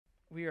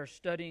We are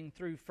studying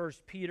through 1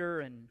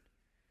 Peter, and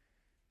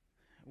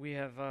we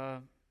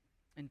have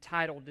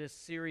entitled this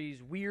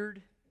series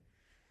Weird,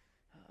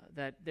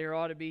 that there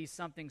ought to be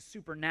something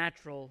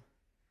supernatural,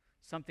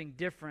 something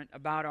different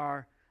about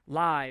our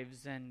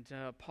lives. And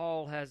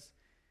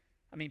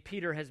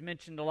Peter has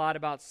mentioned a lot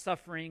about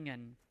suffering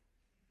and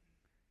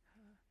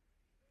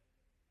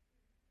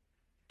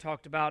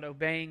talked about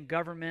obeying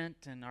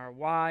government and our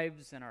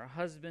wives and our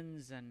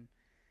husbands, and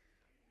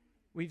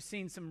we've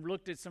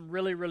looked at some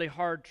really, really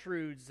hard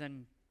truths,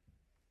 and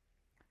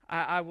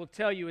I will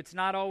tell you, it's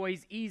not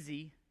always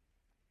easy,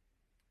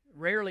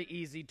 rarely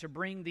easy, to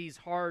bring these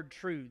hard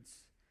truths.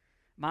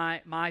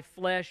 My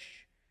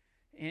flesh,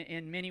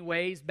 in many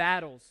ways,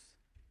 battles.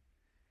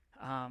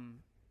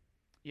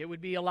 It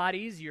would be a lot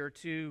easier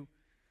to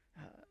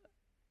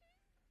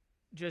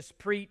just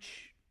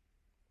preach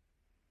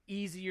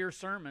easier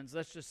sermons,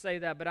 let's just say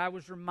that. But I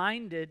was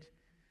reminded,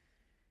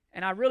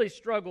 and I really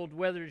struggled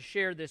whether to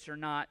share this or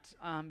not,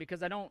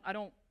 because I don't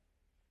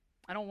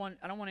want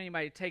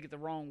anybody to take it the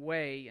wrong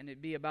way and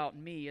it be about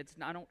me.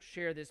 I don't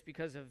share this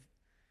because it's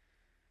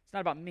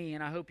not about me,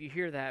 and I hope you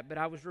hear that. But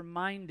I was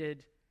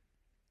reminded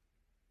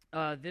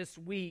this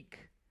week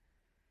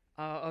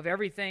of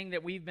everything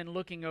that we've been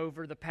looking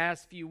over the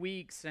past few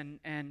weeks, and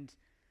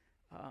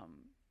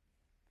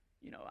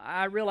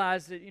I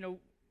realized that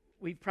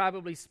we've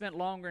probably spent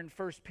longer in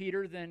 1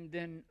 Peter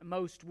than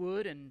most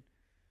would,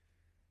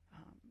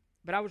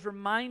 but I was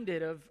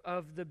reminded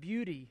of the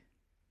beauty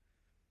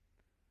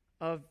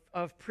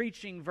of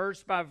preaching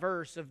verse by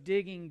verse, of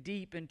digging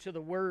deep into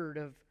the Word,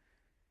 of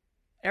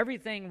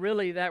everything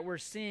really that we're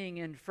seeing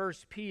in 1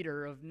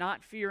 Peter, of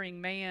not fearing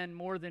man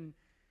more than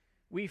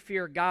we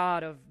fear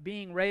God, of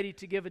being ready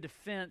to give a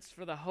defense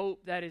for the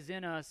hope that is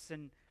in us,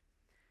 and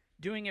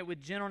doing it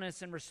with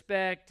gentleness and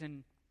respect,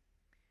 and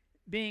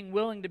being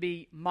willing to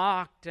be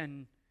mocked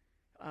and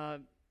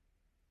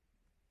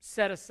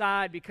set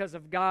aside because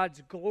of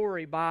God's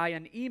glory by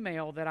an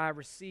email that I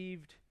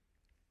received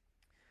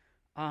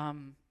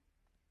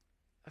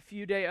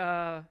it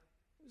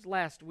was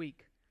last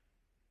week,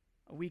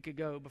 a week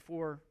ago,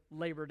 before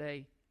Labor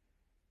Day.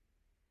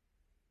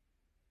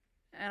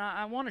 And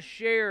I want to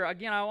share,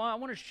 again, I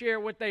want to share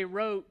what they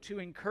wrote to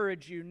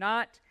encourage you.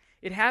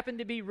 It happened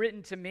to be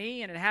written to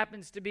me, and it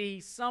happens to be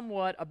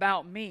somewhat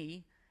about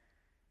me,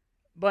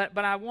 but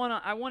I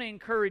want to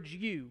encourage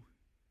you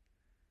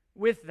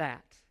with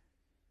that,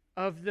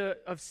 of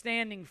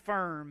standing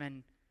firm.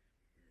 And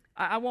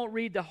I won't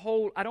read the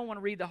whole. I don't want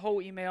to read the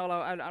whole email.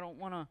 I don't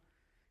want to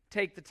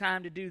take the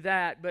time to do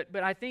that.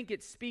 But I think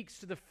it speaks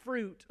to the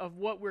fruit of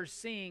what we're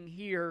seeing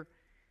here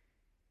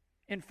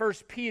in 1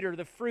 Peter,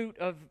 the fruit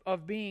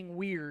of being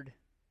weird,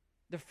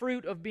 the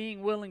fruit of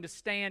being willing to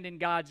stand in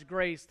God's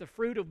grace, the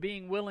fruit of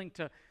being willing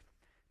to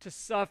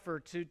suffer,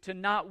 to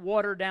not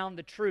water down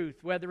the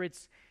truth, whether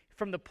it's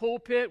from the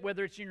pulpit,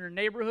 whether it's in your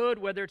neighborhood,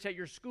 whether it's at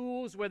your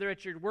schools, whether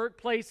it's your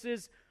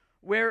workplaces,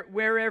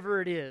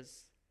 wherever it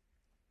is.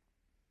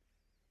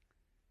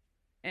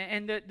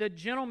 And the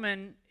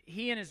gentleman,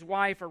 he and his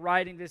wife are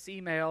writing this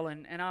email,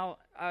 and I'll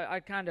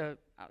kind of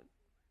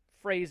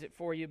phrase it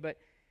for you, but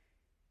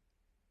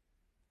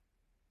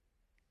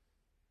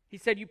he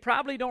said, "You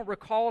probably don't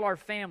recall our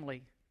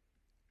family.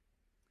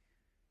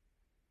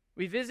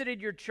 We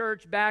visited your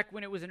church back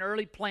when it was an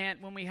early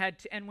plant, when we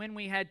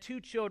had 2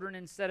 children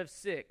instead of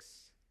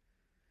 6.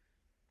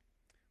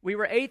 We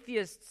were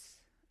atheists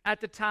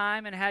at the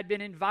time and had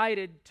been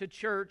invited to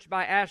church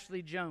by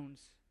Ashley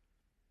Jones.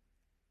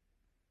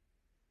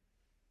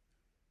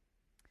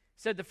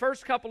 Said the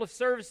first couple of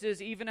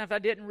services, even if I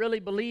didn't really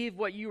believe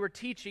what you were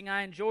teaching,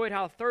 I enjoyed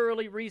how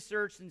thoroughly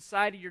researched and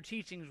cited your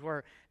teachings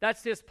were."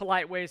 That's his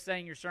polite way of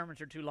saying your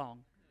sermons are too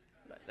long.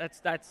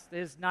 That's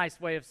his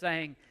nice way of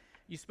saying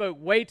you spoke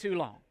way too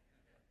long.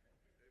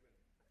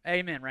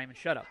 Amen, Raymond.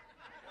 Shut up.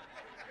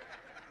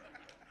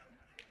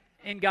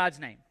 In God's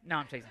name. No,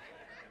 I'm teasing.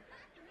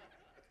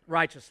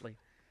 Righteously.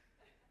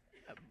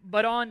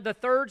 But on the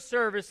third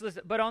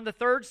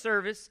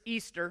service,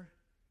 Easter,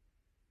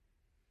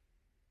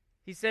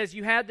 he says,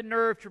 "You had the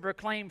nerve to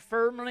proclaim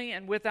firmly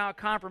and without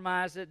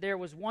compromise that there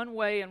was one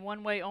way and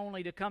one way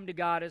only to come to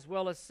God, as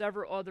well as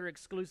several other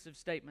exclusive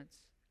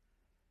statements.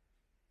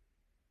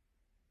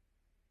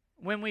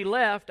 When we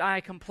left, I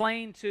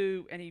complained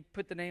to," and he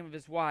put the name of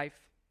his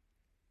wife,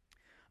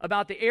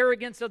 "about the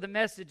arrogance of the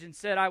message and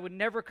said I would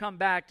never come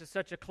back to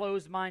such a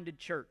closed-minded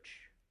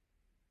church."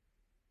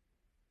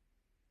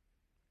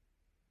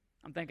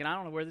 I'm thinking, I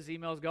don't know where this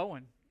email is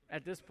going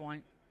at this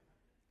point.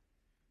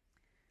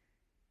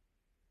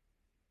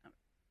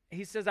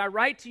 He says, "I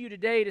write to you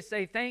today to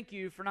say thank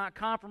you for not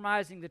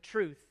compromising the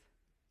truth.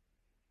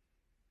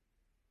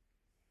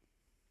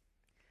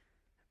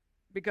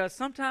 Because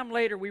sometime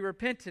later we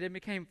repented and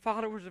became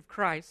followers of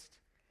Christ.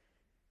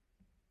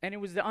 And it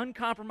was the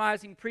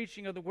uncompromising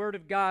preaching of the Word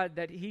of God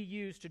that He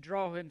used to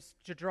draw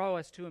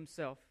us to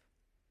Himself."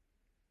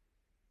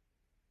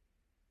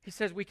 He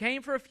says, "We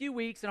came for a few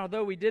weeks, and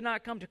although we did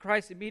not come to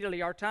Christ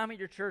immediately, our time at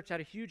your church had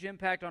a huge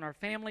impact on our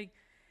family,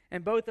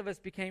 and both of us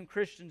became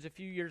Christians a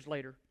few years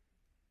later.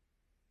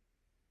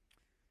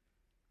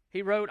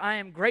 He wrote, "I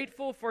am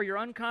grateful for your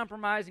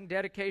uncompromising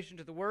dedication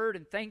to the Word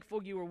and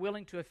thankful you were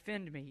willing to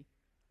offend me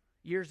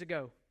years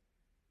ago."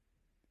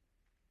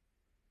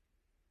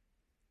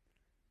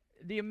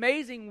 The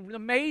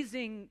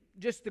amazing,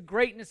 just the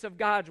greatness of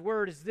God's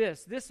Word is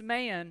this. This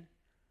man,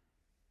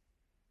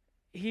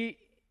 he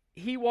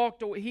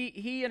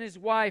and his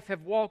wife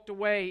have walked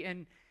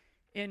away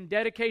in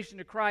dedication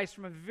to Christ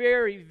from a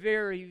very,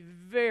 very,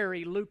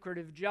 very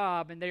lucrative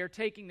job, and they are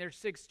taking their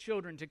 6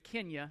 children to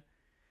Kenya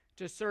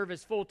to serve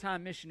as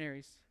full-time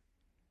missionaries.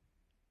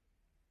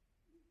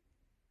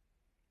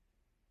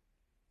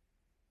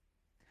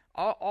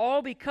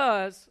 All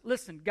because,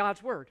 listen,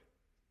 God's Word.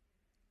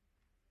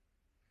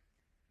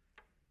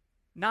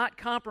 Not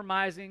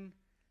compromising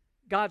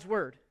God's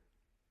Word.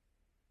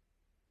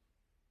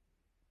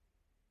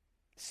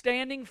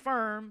 Standing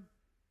firm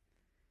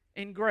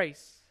in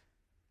grace.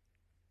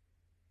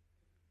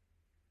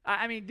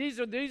 I mean, these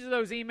are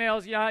those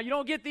emails, you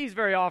don't get these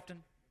very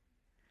often.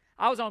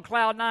 I was on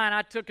cloud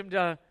 9.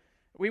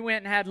 We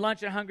went and had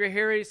lunch at Hungry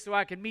Harry's so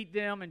I could meet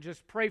them and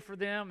just pray for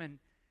them and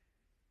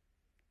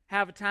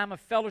have a time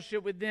of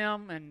fellowship with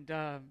them, and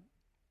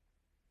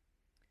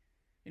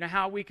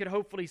how we could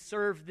hopefully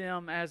serve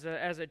them as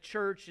a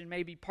church and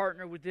maybe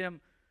partner with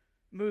them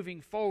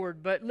moving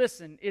forward. But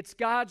listen, it's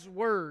God's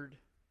Word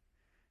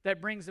that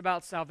brings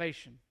about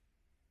salvation.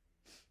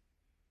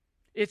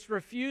 It's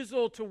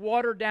refusal to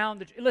water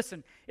down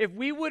listen, if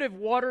we would have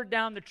watered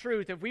down the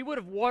truth, if we would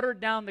have watered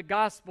down the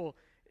gospel,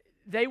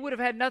 they would have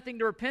had nothing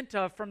to repent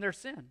of from their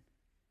sin.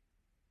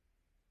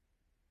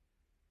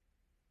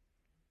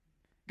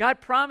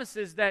 God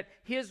promises that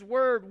His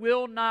Word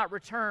will not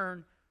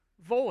return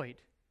void.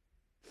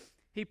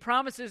 He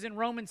promises in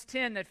Romans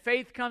 10 that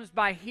faith comes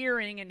by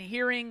hearing, and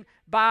hearing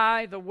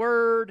by the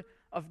Word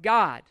of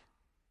God.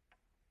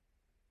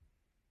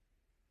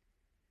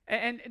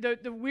 And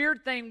the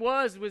weird thing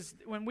was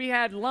when we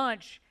had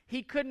lunch,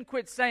 he couldn't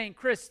quit saying,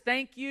 "Chris,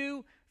 thank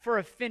you for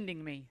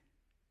offending me.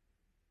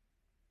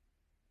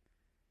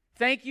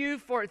 Thank you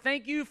for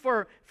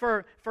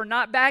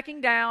not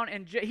backing down."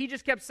 And he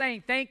just kept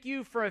saying, "Thank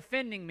you for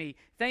offending me.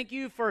 Thank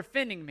you for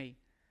offending me."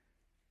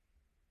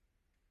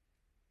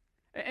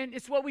 And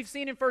it's what we've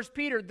seen in 1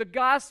 Peter. The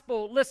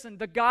gospel, listen,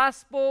 the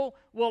gospel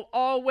will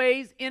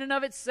always, in and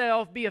of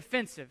itself, be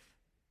offensive.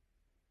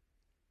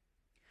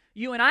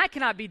 You and I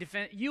cannot be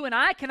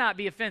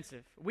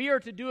offensive. We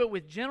are to do it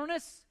with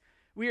gentleness.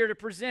 We are to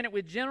present it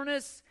with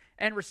gentleness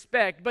and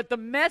respect. But the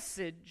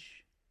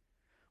message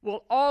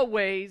will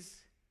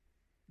always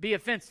be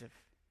offensive.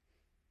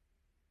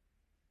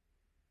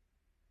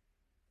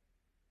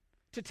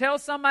 To tell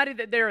somebody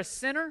that they're a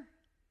sinner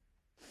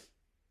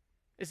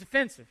is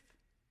offensive.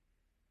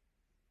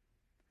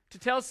 To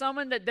tell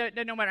someone that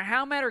no matter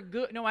how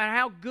good, no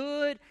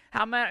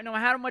matter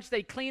how much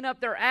they clean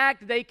up their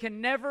act, they can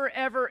never,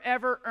 ever,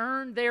 ever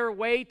earn their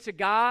way to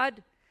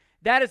God,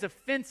 that is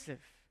offensive.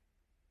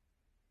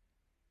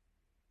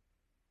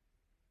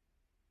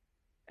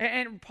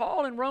 And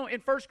Paul in 1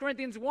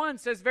 Corinthians 1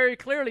 says very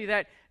clearly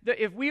that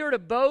if we are to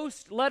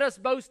boast, let us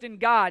boast in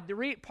God.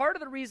 Part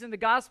of the reason the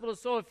gospel is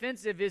so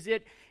offensive is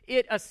it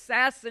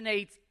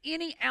assassinates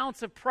any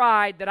ounce of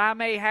pride that I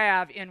may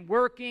have in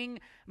working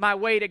my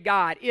way to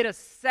God. It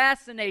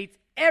assassinates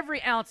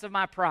every ounce of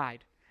my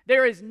pride.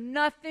 There is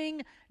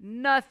nothing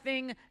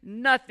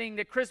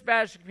that Chris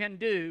Basham can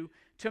do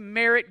to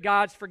merit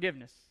God's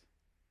forgiveness,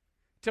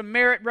 to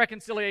merit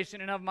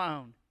reconciliation and of my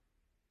own.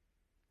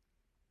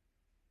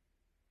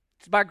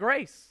 It's by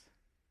grace,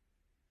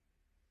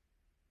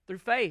 through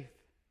faith.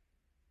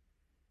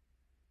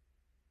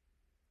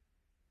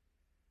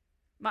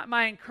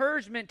 My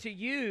encouragement to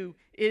you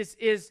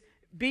is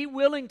be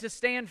willing to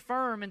stand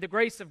firm in the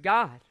grace of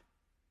God.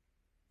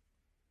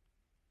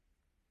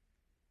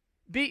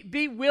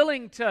 Be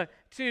willing to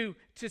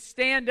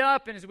stand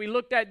up, and as we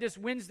looked at this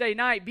Wednesday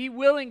night, be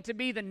willing to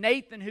be the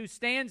Nathan who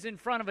stands in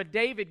front of a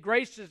David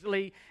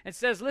graciously and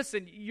says,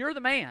 "Listen, you're the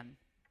man."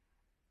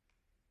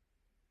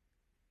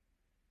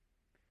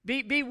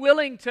 Be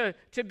willing to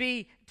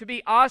be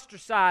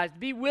ostracized.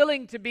 Be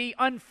willing to be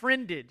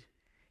unfriended.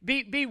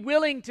 Be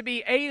willing to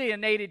be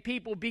alienated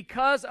people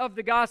because of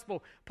the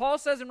gospel. Paul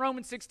says in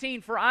Romans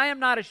 16, "For I am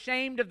not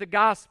ashamed of the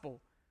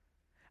gospel."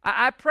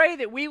 I pray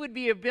that we would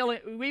be a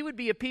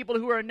people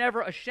who are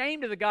never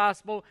ashamed of the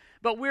gospel,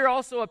 but we're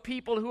also a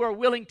people who are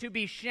willing to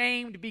be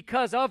shamed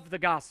because of the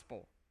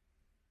gospel,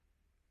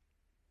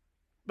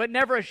 but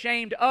never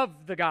ashamed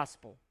of the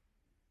gospel.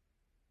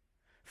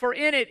 For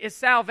in it is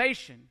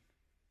salvation.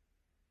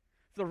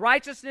 The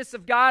righteousness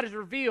of God is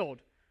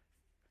revealed.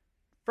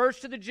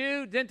 First to the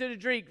Jew, then to the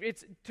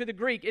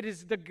Greek. It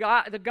is the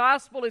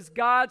gospel is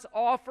God's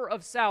offer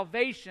of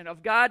salvation,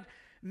 of God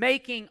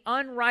making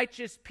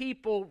unrighteous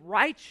people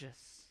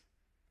righteous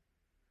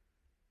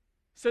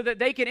so that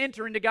they can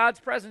enter into God's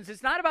presence.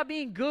 It's not about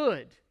being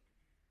good.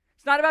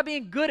 It's not about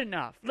being good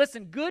enough.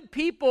 Listen, good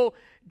people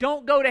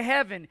don't go to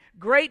heaven.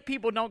 Great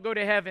people don't go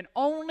to heaven.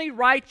 Only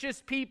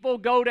righteous people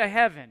go to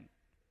heaven.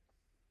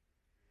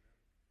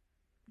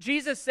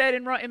 Jesus said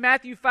in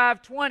Matthew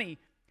 5:20,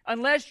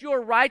 Unless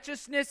your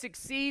righteousness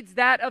exceeds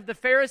that of the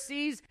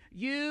Pharisees,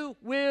 you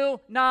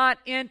will not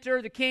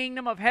enter the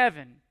kingdom of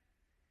heaven.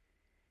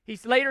 He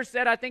later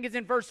said, I think it's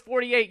in verse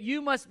 48,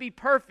 you must be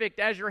perfect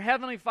as your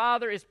heavenly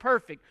Father is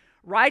perfect.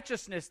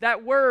 Righteousness,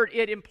 that word,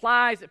 it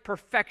implies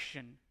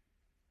perfection.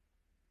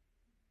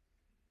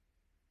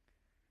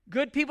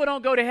 Good people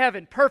don't go to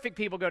heaven. Perfect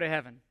people go to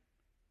heaven.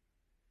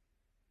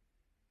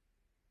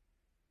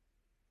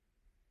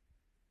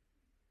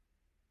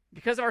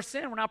 Because of our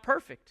sin, we're not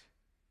perfect.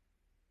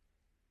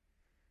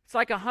 It's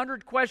like a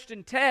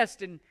 100-question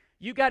test, and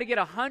you got to get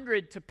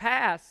 100 to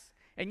pass,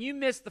 and you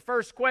miss the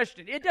first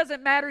question. It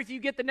doesn't matter if you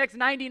get the next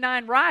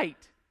 99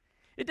 right.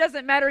 It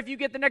doesn't matter if you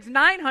get the next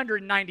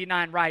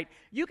 999 right.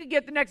 You could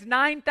get the next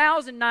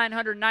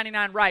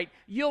 9,999 right.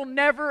 You'll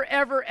never,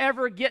 ever,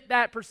 ever get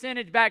that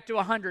percentage back to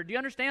 100. Do you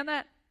understand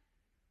that?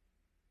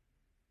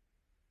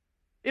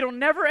 It'll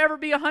never, ever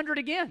be 100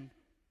 again.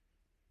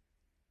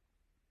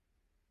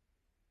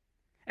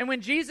 And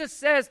when Jesus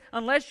says,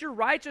 unless your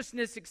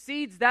righteousness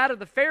exceeds that of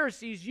the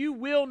Pharisees, you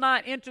will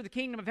not enter the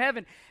kingdom of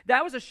heaven,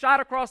 that was a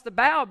shot across the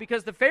bow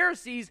because the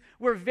Pharisees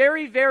were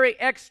very, very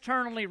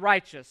externally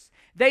righteous.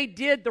 They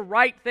did the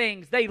right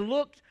things. They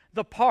looked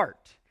the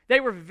part.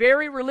 They were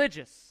very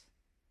religious.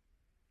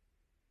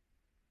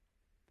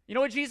 You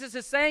know what Jesus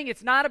is saying?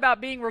 It's not about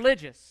being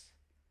religious.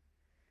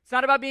 It's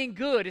not about being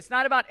good. It's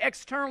not about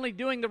externally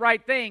doing the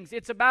right things.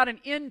 It's about an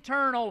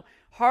internal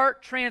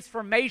heart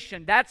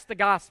transformation. That's the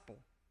gospel.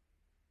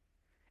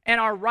 And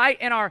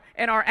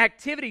our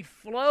activity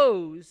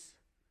flows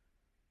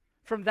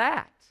from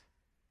that.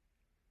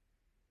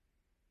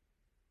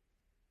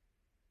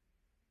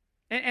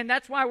 And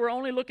that's why we're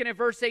only looking at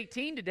verse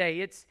 18 today.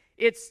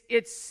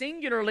 It's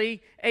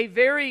singularly a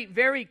very,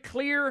 very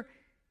clear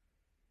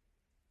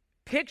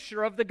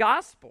picture of the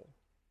gospel.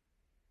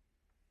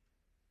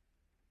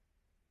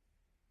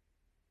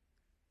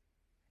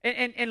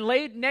 And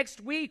late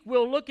next week,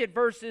 we'll look at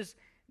verses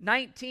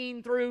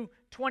 19 through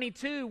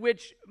 22,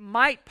 which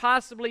might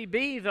possibly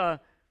be the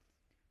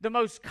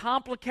most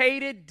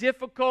complicated,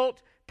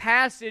 difficult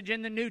passage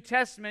in the New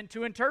Testament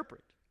to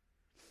interpret.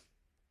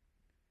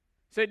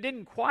 So it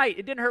didn't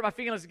hurt my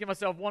feelings to give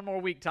myself one more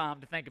week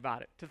time to think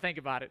about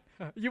it.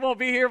 You won't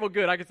be here? Well,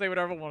 good. I can say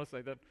whatever I want to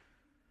say then.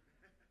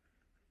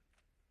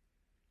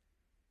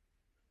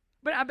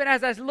 But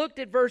as I looked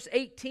at verse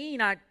 18,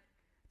 I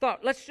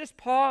thought, let's just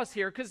pause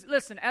here. Because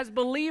listen, as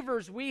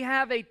believers, we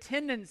have a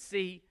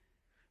tendency.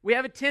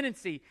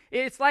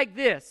 It's like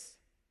this.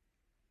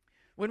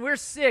 When we're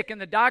sick and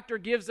the doctor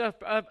gives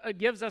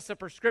us a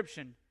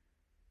prescription,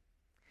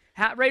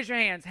 raise your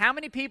hands. How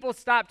many people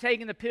stop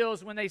taking the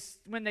pills when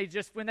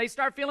they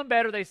start feeling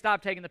better, they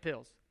stop taking the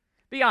pills?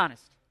 Be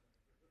honest.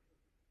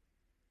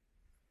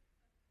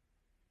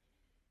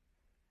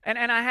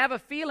 And I have a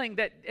feeling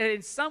that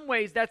in some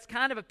ways that's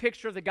kind of a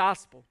picture of the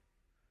gospel.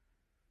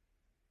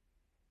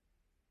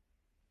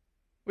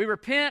 We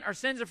repent, our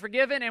sins are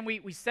forgiven, and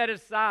we set it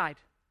aside.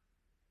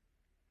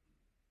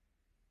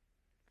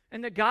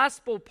 And the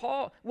gospel,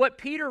 what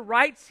Peter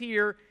writes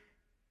here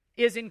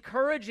is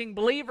encouraging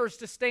believers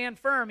to stand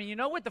firm. And you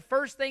know what the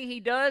first thing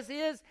he does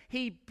is?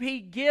 He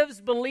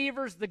gives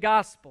believers the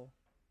gospel.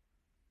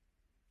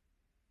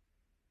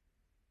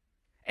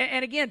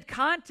 And again,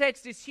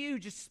 context is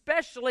huge,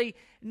 especially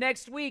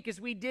next week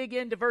as we dig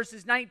into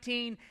verses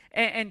 19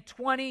 and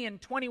 20 and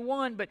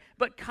 21.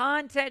 But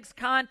context,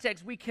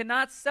 we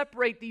cannot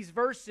separate these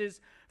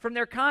verses from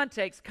their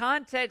context.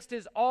 Context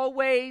is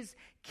always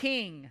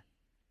king.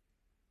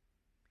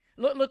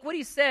 Look what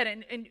he said,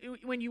 and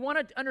when you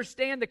want to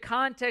understand the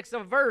context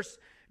of a verse,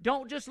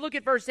 don't just look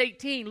at verse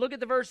 18. Look at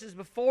the verses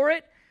before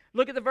it.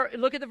 Look at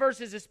the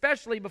verses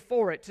especially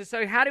before it.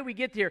 So how did we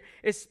get here?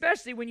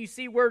 Especially when you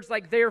see words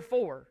like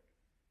therefore.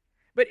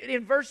 But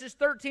in verses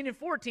 13 and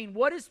 14,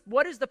 what is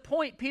the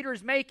point Peter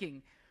is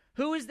making?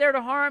 Who is there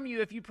to harm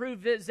you if you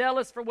prove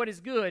zealous for what is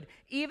good?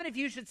 Even if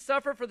you should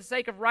suffer for the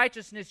sake of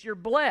righteousness, you're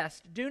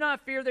blessed. Do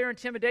not fear their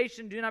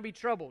intimidation. Do not be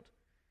troubled.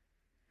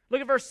 Look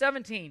at verse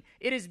 17.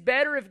 It is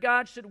better if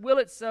God should will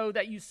it so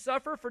that you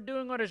suffer for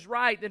doing what is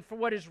right than for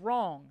what is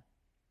wrong.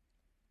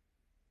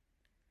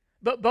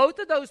 But both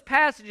of those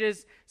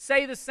passages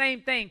say the same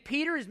thing.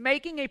 Peter is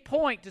making a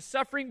point to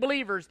suffering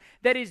believers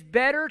that it's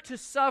better to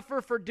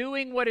suffer for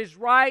doing what is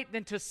right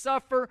than to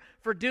suffer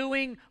for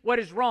doing what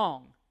is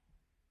wrong.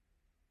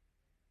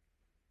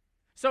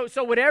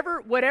 So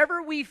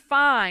whatever we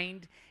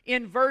find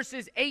in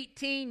verses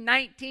 18,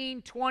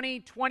 19, 20,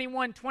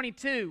 21,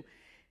 22,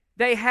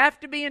 they have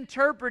to be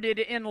interpreted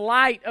in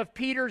light of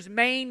Peter's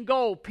main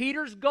goal.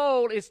 Peter's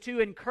goal is to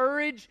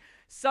encourage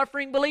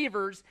suffering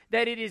believers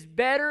that it is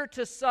better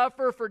to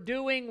suffer for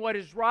doing what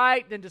is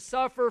right than to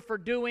suffer for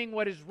doing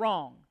what is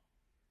wrong.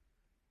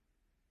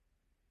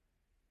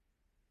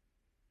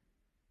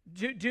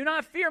 Do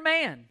not fear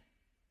man.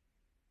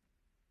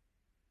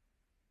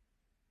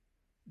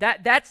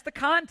 That's the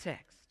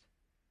context.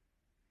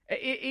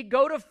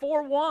 Go to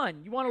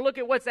 4:1. You want to look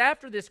at what's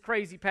after this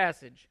crazy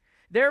passage.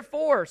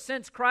 Therefore,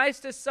 since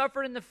Christ has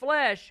suffered in the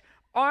flesh,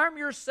 Arm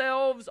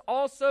yourselves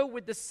also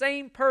with the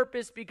same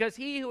purpose, because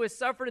he who has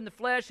suffered in the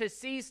flesh has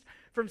ceased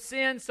from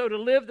sin, so to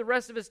live the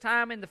rest of his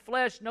time in the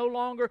flesh, no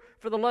longer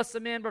for the lusts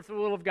of men, but for the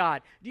will of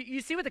God. Do you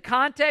see what the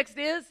context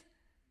is?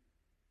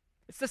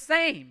 It's the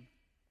same.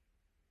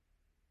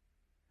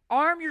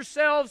 Arm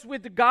yourselves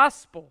with the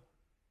gospel.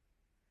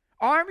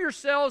 Arm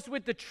yourselves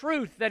with the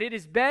truth that it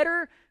is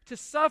better to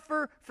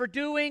suffer for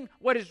doing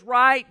what is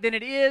right than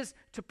it is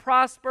to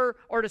prosper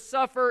or to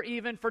suffer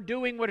even for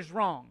doing what is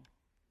wrong.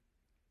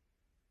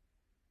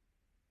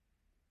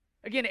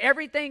 Again,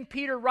 everything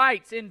Peter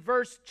writes in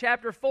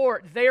chapter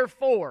 4,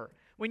 therefore.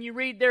 When you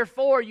read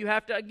therefore, you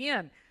have to,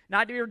 again,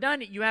 not to be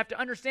redundant, you have to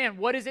understand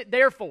what is it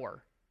there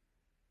for.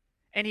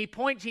 And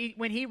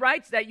when he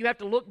writes that, you have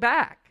to look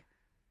back.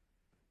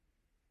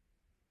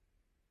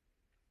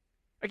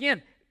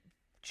 Again,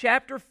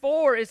 chapter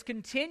 4 is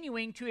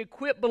continuing to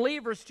equip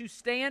believers to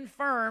stand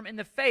firm in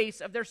the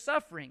face of their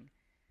suffering.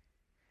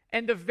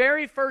 And the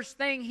very first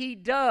thing he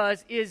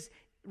does is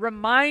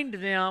remind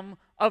them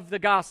of the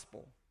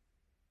gospel.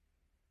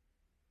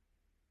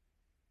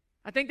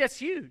 I think that's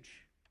huge.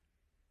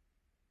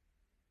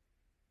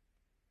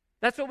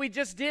 That's what we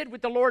just did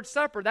with the Lord's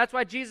Supper. That's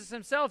why Jesus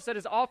himself said,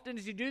 as often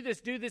as you do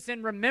this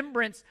in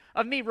remembrance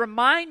of me.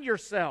 Remind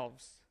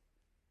yourselves.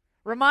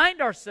 Remind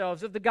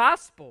ourselves of the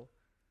gospel,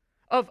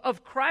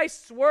 of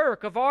Christ's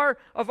work,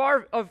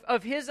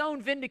 of his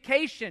own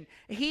vindication.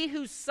 He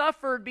who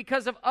suffered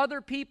because of other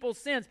people's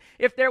sins.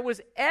 If there was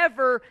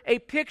ever a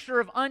picture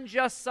of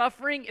unjust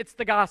suffering, it's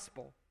the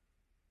gospel.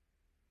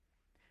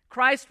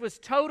 Christ was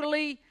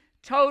totally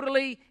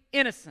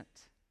innocent.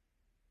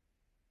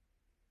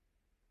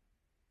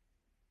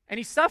 And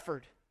he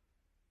suffered,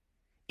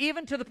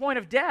 even to the point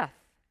of death.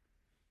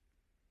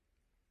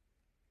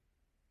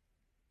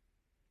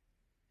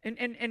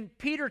 And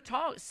Peter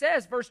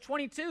says, verse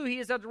 22, he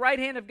is at the right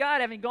hand of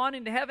God, having gone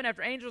into heaven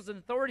after angels and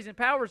authorities and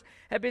powers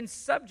have been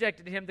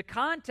subjected to him. The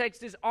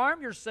context is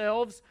arm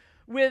yourselves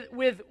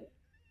with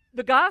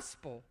the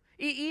gospel.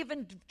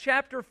 Even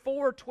chapter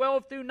 4,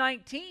 12 through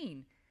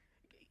 19.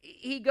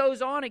 He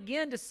goes on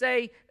again to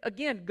say,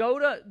 go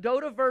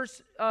to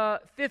verse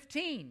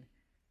 15.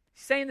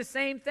 Saying the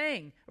same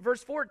thing.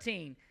 Verse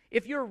 14.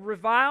 If you're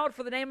reviled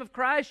for the name of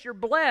Christ, you're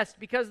blessed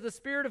because the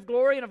Spirit of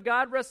glory and of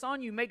God rests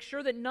on you. Make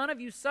sure that none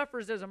of you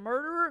suffers as a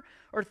murderer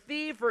or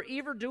thief or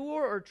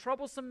evildoer or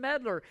troublesome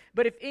meddler.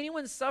 But if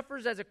anyone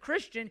suffers as a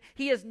Christian,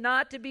 he is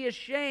not to be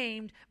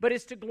ashamed, but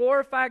is to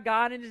glorify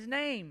God in his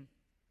name.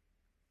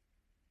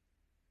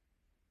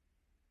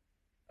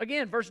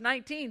 Again, verse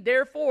 19,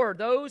 therefore,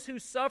 those who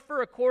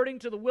suffer according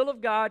to the will of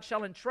God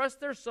shall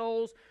entrust their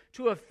souls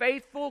to a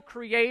faithful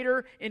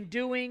Creator in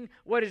doing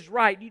what is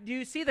right. Do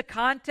you see the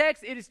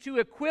context? It is to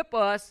equip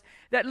us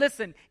that,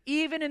 listen,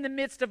 even in the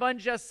midst of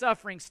unjust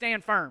suffering,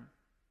 stand firm.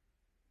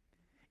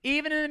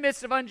 Even in the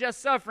midst of unjust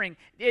suffering,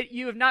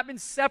 you have not been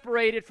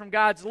separated from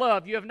God's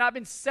love. You have not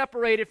been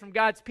separated from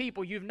God's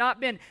people. You have not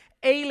been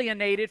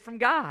alienated from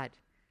God.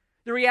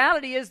 The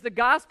reality is the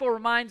gospel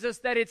reminds us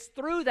that it's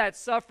through that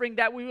suffering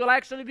that we will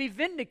actually be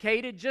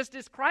vindicated just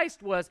as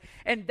Christ was.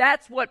 And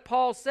that's what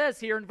Paul says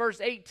here in verse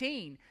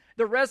 18.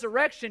 The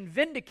resurrection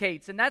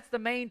vindicates, and that's the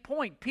main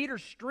point. Peter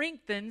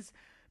strengthens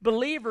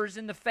believers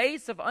in the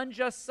face of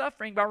unjust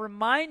suffering by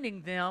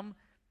reminding them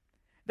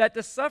that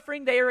the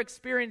suffering they are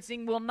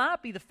experiencing will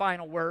not be the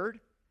final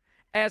word,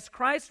 as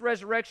Christ's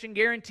resurrection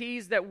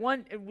guarantees that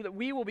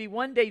we will be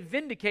one day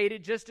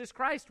vindicated just as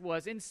Christ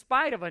was, in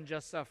spite of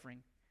unjust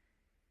suffering.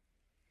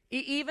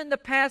 Even the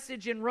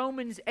passage in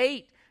Romans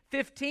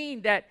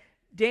 8:15 that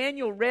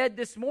Daniel read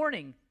this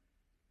morning,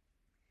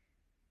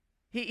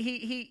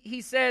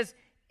 he says,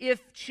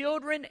 if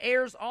children,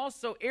 heirs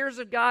also, heirs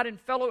of God and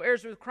fellow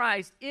heirs with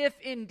Christ, if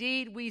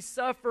indeed we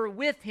suffer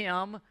with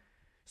him,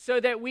 so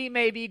that we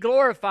may be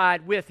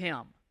glorified with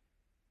him.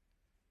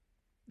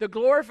 The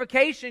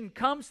glorification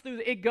comes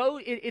through,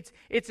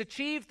 it's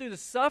achieved through the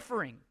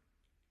suffering.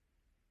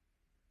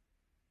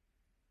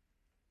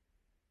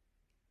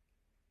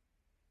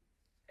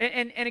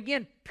 And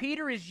again,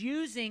 Peter is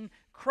using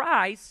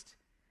Christ,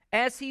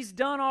 as he's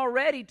done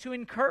already, to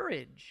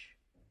encourage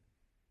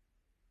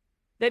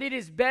that it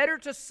is better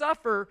to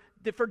suffer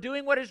for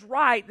doing what is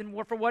right than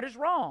for what is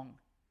wrong.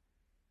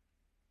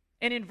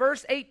 And in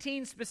verse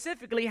 18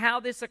 specifically, how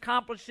this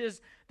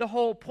accomplishes the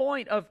whole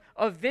point of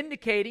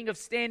vindicating, of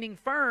standing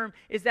firm,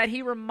 is that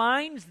he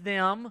reminds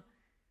them,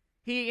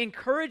 he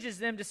encourages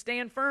them to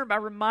stand firm by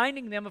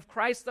reminding them of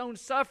Christ's own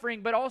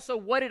suffering, but also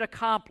what it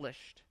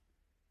accomplished.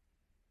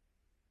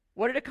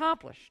 What it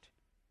accomplished.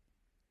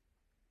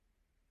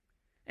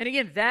 And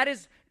again, that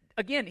is,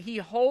 he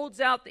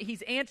holds out,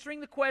 he's answering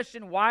the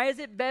question, why is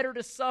it better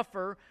to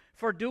suffer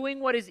for doing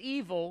what is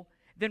evil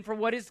than for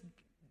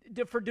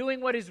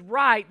doing what is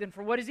right than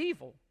for what is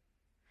evil?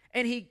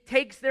 And he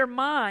takes their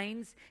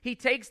minds, he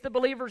takes the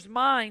believers'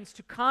 minds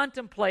to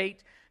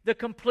contemplate the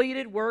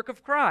completed work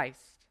of Christ.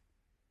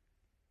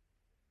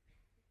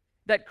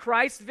 That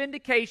Christ's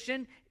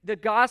vindication, the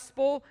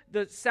gospel,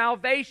 the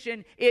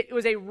salvation, it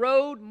was a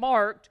road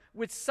marked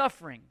with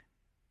suffering.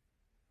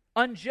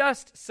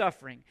 unjust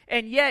suffering,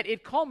 and yet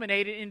it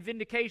culminated in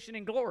vindication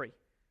and glory.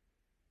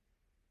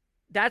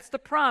 That's the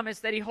promise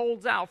that he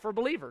holds out for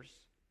believers.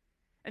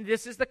 And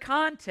this is the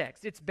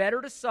context. It's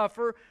better to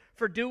suffer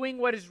for doing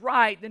what is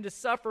right than to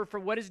suffer for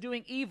what is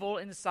doing evil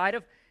in the sight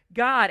of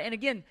God. And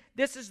again,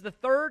 this is the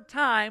third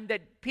time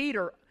that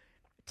Peter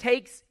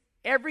takes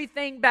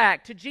everything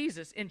back to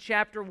Jesus. In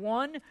chapter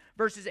 1,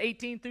 verses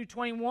 18 through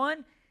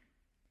 21,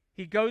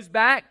 he goes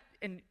back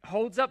and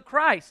holds up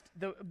Christ,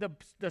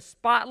 the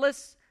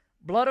spotless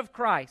blood of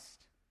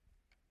Christ.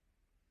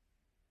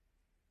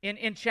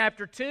 In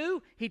chapter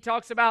 2, he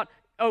talks about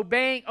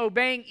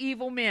obeying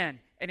evil men,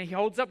 and he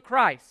holds up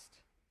Christ.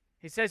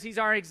 He says he's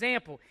our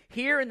example.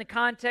 Here, in the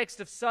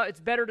context of it's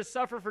better to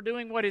suffer for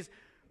doing what is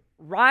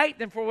right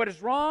than for what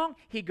is wrong,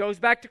 he goes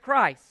back to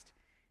Christ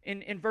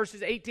in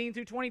verses 18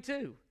 through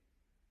 22.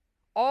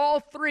 All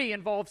three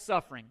involve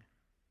suffering.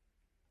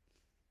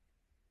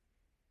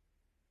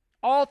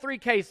 All three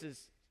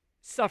cases,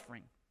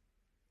 suffering.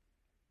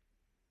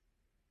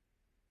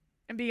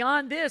 And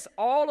beyond this,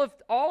 all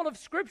of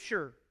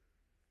Scripture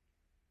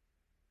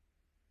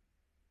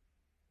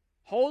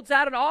holds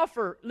out an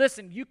offer.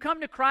 Listen, you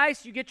come to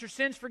Christ, you get your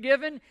sins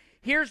forgiven.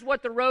 Here's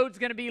what the road's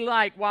going to be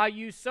like while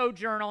you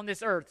sojourn on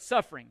this earth.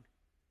 Suffering.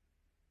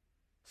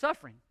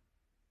 Suffering.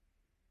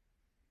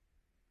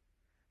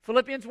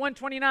 Philippians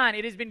 1:29,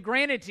 it has been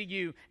granted to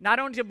you not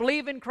only to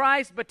believe in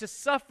Christ, but to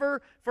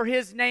suffer for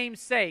His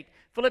name's sake.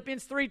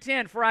 Philippians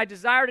 3:10, for I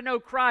desire to know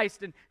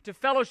Christ and to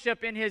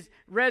fellowship in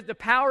the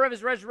power of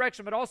His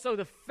resurrection, but also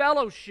the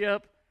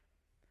fellowship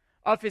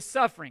of His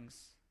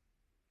sufferings.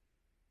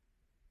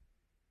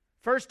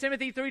 1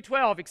 Timothy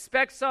 3:12,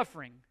 expect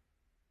suffering.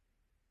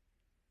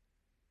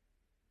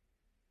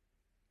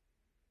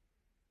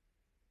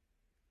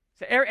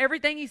 So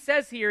everything he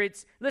says here,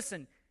 it's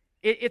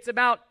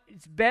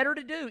better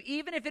to do.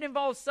 Even if it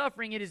involves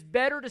suffering, it is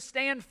better to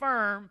stand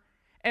firm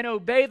and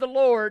obey the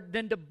Lord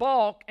than to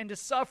balk and to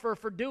suffer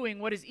for doing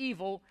what is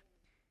evil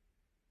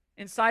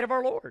in sight of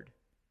our Lord.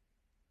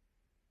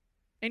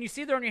 And you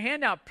see there on your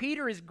handout,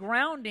 Peter is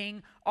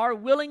grounding our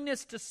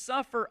willingness to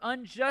suffer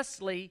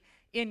unjustly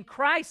in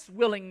Christ's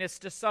willingness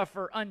to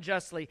suffer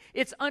unjustly.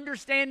 It's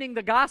understanding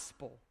the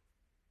gospel,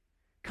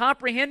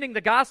 comprehending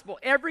the gospel.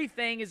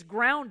 Everything is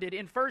grounded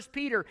in 1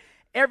 Peter.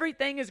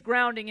 Everything is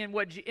grounded in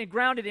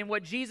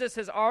what Jesus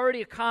has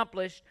already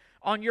accomplished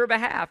on your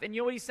behalf. And you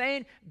know what he's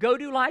saying? Go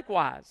do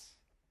likewise.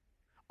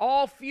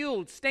 All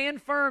fueled,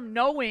 stand firm,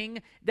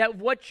 knowing that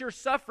what you're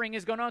suffering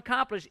is going to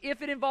accomplish.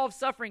 If it involves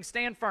suffering,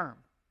 stand firm.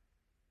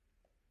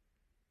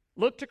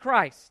 Look to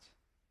Christ.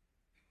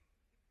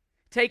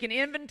 Take an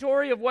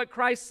inventory of what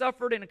Christ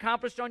suffered and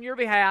accomplished on your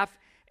behalf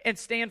and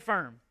stand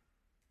firm.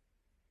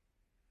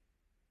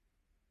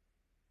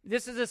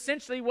 This is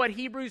essentially what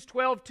Hebrews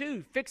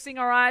 12:2, fixing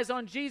our eyes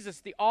on Jesus,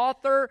 the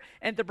author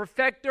and the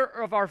perfecter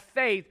of our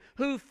faith,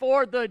 who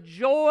for the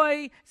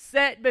joy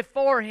set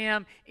before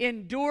him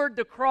endured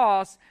the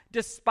cross,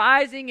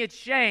 despising its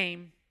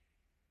shame.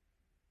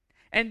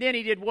 And then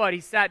he did what? He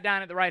sat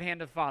down at the right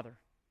hand of the Father.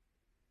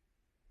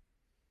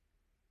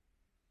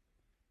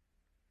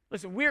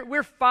 Listen,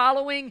 we're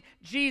following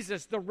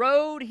Jesus. The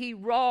road he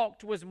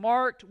walked was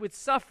marked with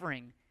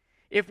suffering.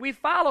 If we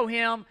follow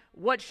him,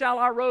 what shall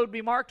our road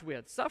be marked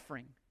with?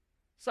 Suffering.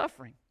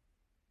 Suffering.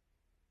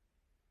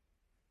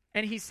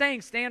 And he's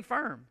saying, stand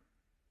firm.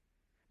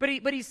 But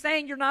he's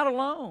saying you're not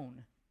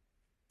alone.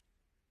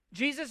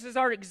 Jesus is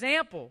our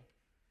example.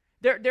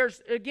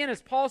 There's, again,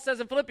 as Paul says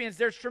in Philippians,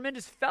 there's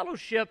tremendous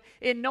fellowship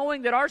in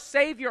knowing that our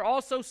Savior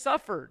also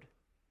suffered.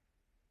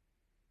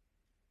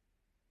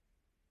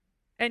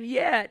 And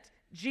yet,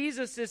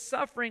 Jesus'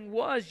 suffering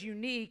was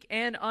unique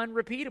and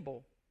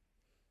unrepeatable.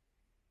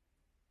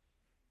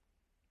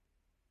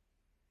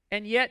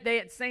 And yet,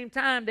 at the same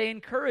time, they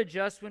encourage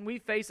us when we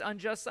face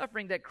unjust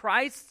suffering that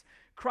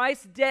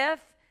Christ's death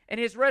and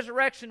his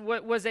resurrection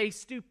was a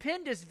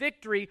stupendous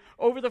victory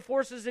over the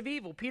forces of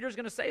evil. Peter's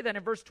going to say that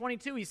in verse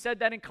 22. He said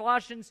that in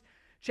Colossians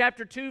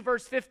chapter 2,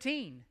 verse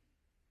 15.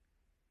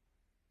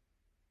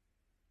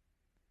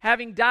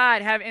 Having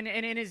died, and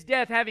in his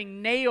death,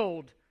 having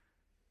nailed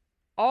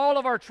all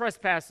of our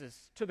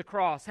trespasses to the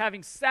cross,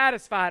 having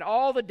satisfied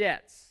all the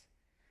debts,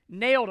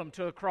 nailed them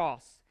to a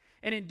cross,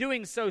 and in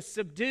doing so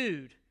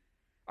subdued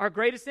our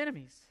greatest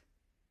enemies.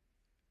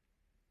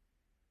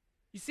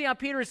 You see how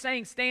Peter is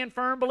saying, stand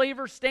firm,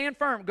 believers, stand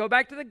firm. Go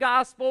back to the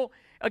gospel.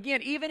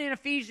 Again, even in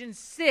Ephesians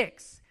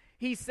 6,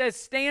 he says,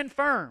 stand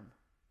firm.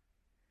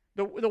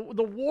 The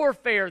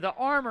warfare, the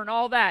armor and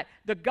all that,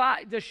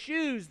 the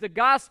shoes, the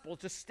gospel,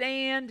 to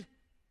stand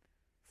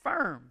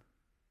firm.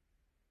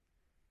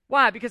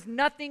 Why? Because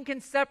nothing can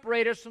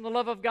separate us from the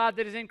love of God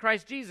that is in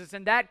Christ Jesus,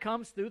 and that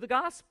comes through the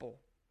gospel.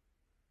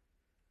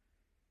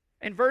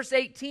 In verse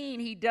 18,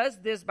 he does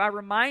this by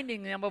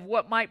reminding them of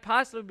what might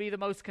possibly be the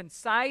most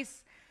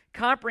concise,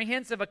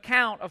 comprehensive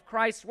account of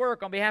Christ's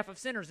work on behalf of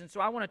sinners. And so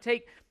I want to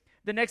take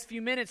the next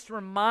few minutes to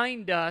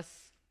remind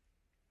us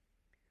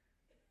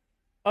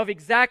of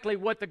exactly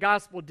what the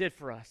gospel did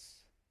for us,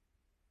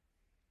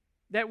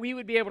 that we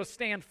would be able to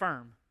stand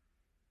firm.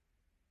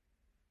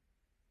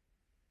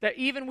 that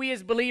even we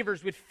as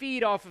believers would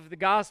feed off of the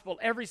gospel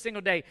every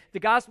single day. The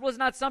gospel is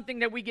not something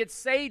that we get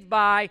saved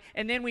by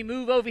and then we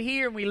move over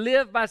here and we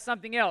live by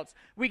something else.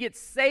 We get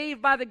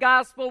saved by the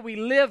gospel, we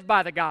live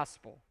by the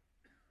gospel.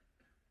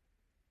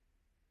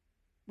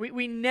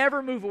 We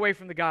never move away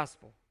from the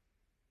gospel.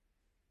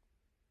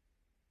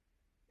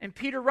 And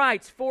Peter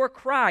writes, for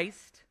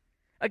Christ,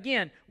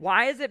 again,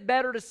 why is it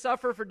better to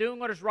suffer for doing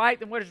what is right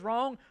than what is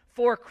wrong?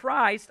 For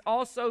Christ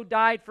also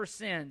died for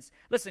sins.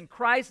 Listen,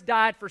 Christ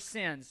died for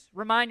sins.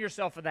 Remind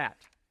yourself of that.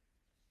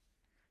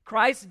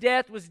 Christ's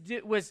death was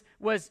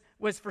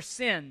for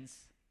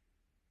sins.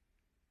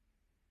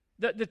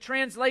 The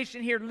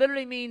translation here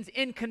literally means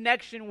in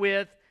connection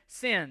with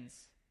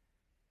sins.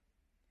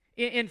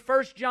 In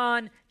 1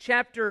 John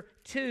chapter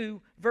 2,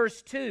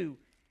 verse 2,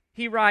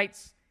 he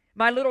writes,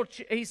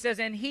 he says,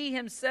 and he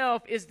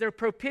himself is the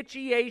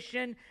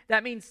propitiation,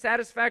 that means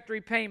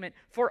satisfactory payment,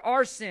 for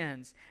our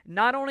sins.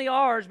 Not only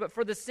ours, but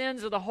for the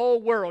sins of the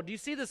whole world. Do you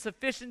see the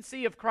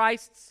sufficiency of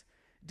Christ's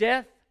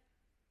death?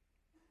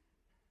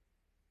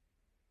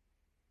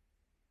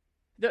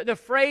 The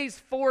phrase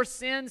for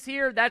sins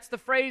here, that's the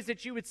phrase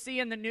that you would see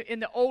in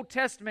the Old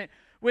Testament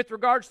with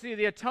regards to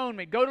the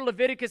atonement. Go to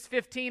Leviticus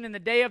 15 in the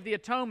Day of the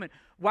Atonement.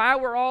 Why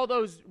were all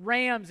those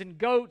rams and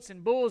goats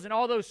and bulls and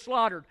all those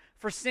slaughtered?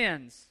 For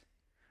sins.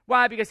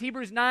 Why? Because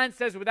Hebrews 9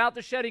 says, without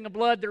the shedding of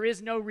blood, there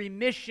is no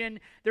remission,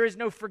 there is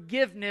no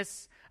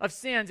forgiveness of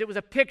sins. It was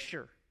a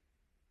picture.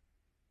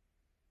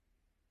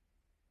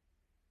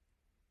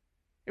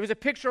 It was a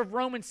picture of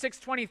Romans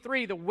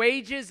 6:23. The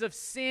wages of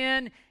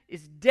sin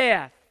is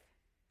death.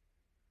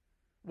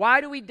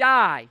 Why do we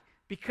die?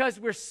 Because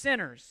we're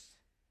sinners.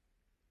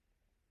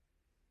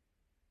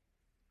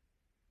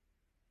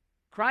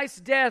 Christ's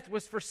death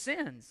was for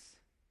sins.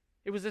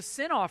 It was a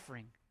sin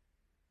offering.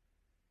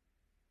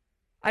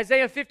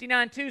 Isaiah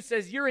 59:2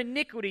 says, your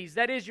iniquities,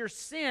 that is your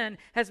sin,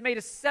 has made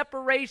a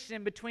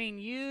separation between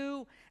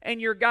you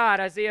and your God.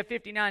 Isaiah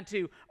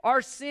 59:2.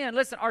 Our sin,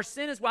 listen, our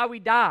sin is why we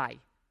die.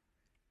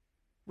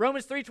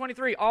 Romans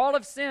 3:23, all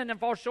have sinned and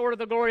fall short of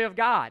the glory of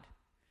God.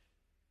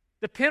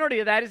 The penalty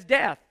of that is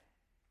death.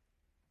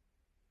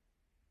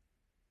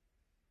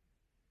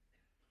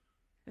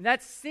 And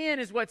that sin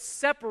is what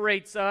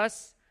separates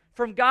us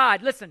from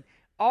God. Listen,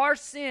 our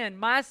sin,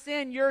 my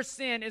sin, your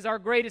sin, is our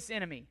greatest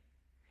enemy.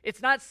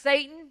 It's not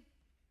Satan.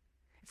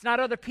 It's not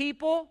other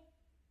people.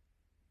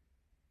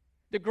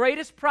 The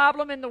greatest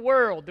problem in the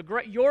world,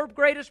 your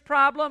greatest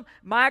problem,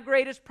 my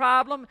greatest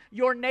problem,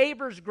 your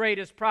neighbor's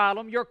greatest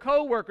problem, your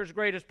co-worker's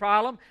greatest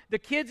problem, the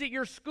kids at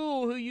your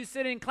school who you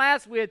sit in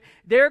class with,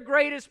 their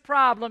greatest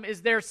problem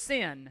is their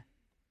sin.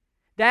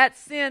 That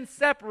sin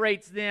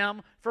separates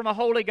them from a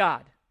holy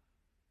God.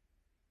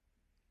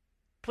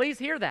 Please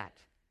hear that.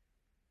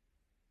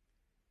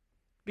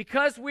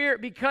 Because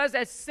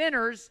as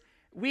sinners,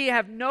 we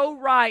have no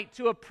right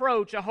to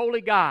approach a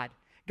holy God.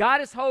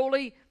 God is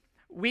holy.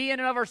 We in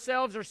and of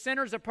ourselves are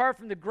sinners apart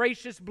from the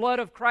gracious blood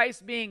of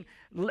Christ being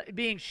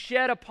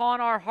shed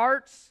upon our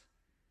hearts.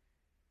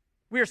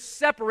 We are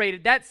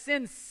separated. That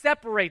sin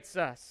separates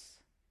us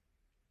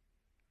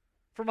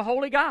from a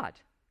holy God.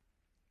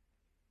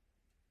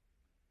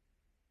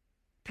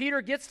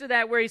 Peter gets to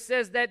that where he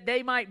says that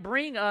they might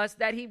bring us,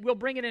 that he will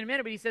bring it in a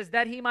minute, but he says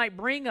that he might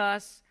bring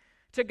us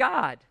to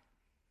God.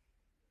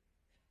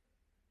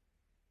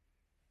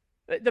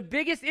 The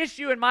biggest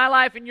issue in my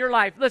life and your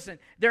life, listen,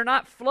 they're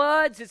not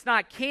floods, it's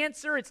not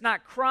cancer, it's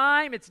not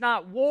crime, it's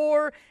not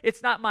war,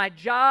 it's not my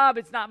job,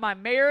 it's not my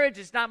marriage,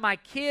 it's not my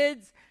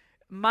kids.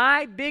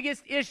 My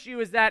biggest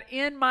issue is that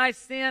in my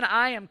sin,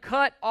 I am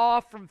cut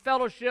off from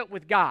fellowship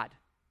with God.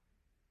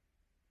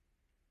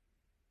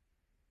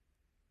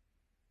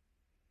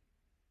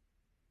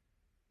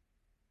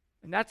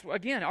 And that's,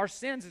 again, our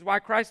sins is why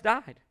Christ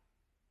died.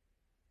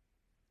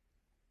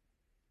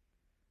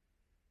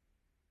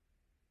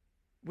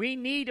 We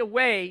need a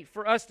way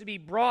for us to be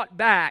brought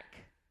back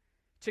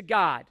to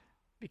God,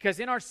 because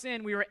in our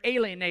sin we were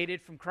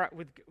alienated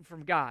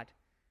from God.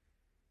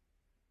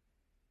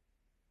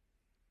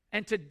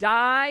 And to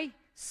die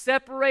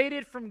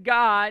separated from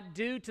God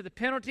due to the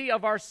penalty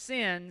of our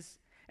sins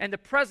and the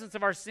presence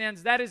of our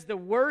sins, that is the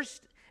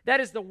worst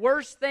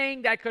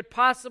thing that could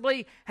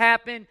possibly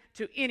happen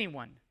to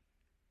anyone,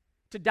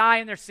 to die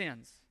in their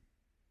sins.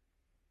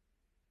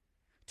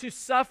 To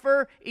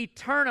suffer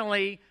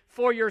eternally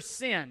for your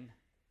sin.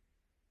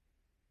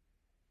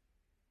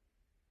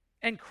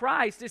 And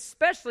Christ,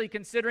 especially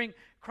considering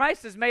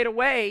Christ has made a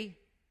way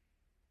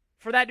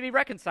for that to be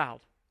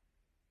reconciled,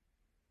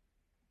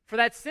 for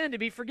that sin to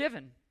be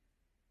forgiven.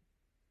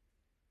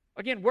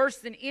 Again, worse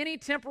than any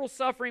temporal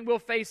suffering we'll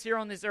face here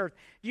on this earth.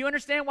 Do you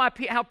understand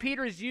how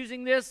Peter is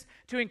using this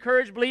to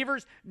encourage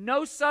believers?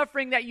 No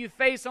suffering that you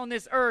face on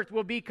this earth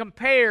will be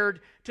compared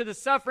to the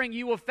suffering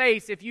you will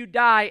face if you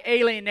die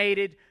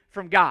alienated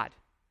from God.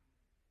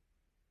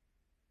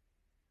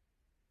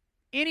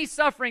 Any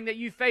suffering that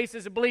you face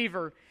as a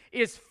believer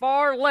is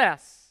far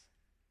less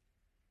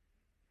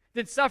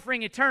than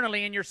suffering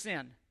eternally in your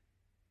sin.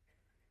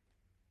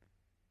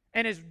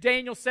 And as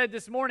Daniel said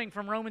this morning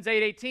from Romans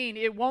 8:18,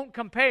 it won't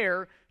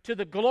compare to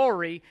the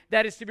glory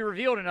that is to be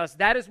revealed in us.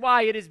 That is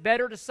why it is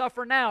better to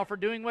suffer now for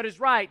doing what is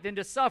right than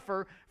to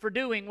suffer for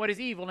doing what is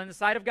evil in the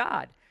sight of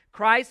God.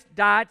 Christ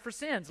died for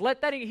sins.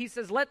 He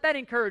says, let that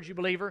encourage you,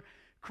 believer.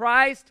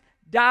 Christ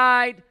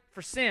died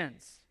for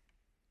sins.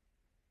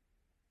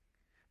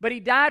 But he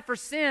died for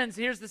sins,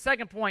 here's the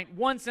second point,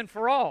 once and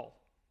for all.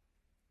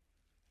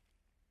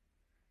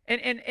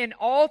 And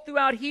all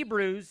throughout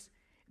Hebrews,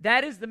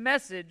 that is the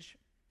message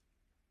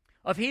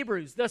of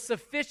Hebrews, the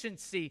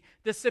sufficiency,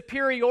 the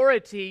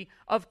superiority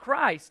of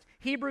Christ.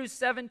 Hebrews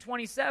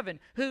 7:27,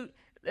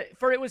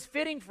 for it was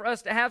fitting for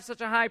us to have such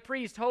a high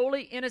priest,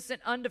 holy,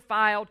 innocent,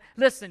 undefiled,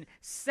 listen,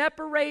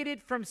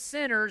 separated from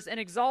sinners and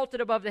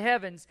exalted above the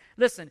heavens,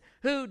 listen,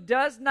 who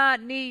does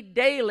not need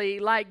daily,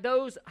 like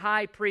those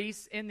high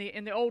priests in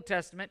the Old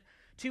Testament,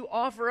 to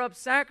offer up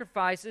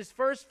sacrifices,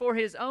 first for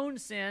his own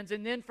sins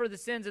and then for the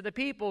sins of the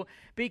people,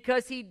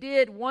 because he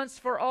did once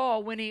for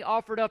all when he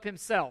offered up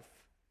himself.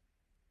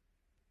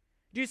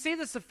 Do you see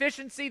the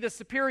sufficiency, the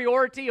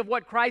superiority of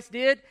what Christ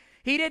did?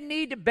 He didn't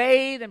need to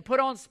bathe and put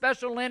on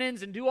special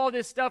linens and do all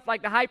this stuff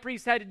like the high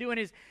priest had to do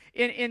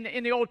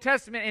in the Old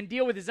Testament and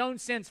deal with his own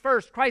sins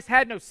first. Christ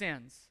had no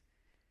sins.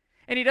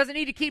 And he doesn't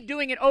need to keep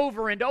doing it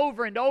over and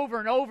over and over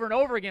and over and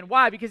over again.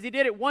 Why? Because he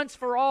did it once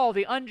for all,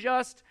 the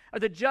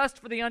just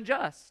for the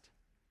unjust.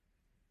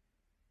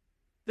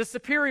 The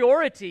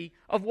superiority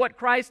of what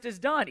Christ has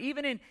done,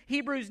 even in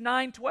Hebrews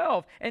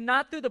 9:12, and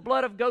not through the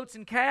blood of goats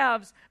and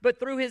calves, but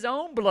through his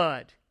own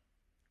blood.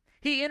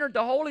 He entered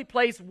the holy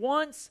place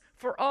once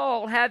for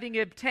all, having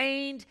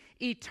obtained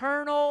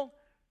eternal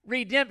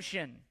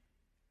redemption.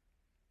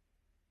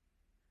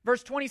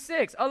 Verse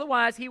 26,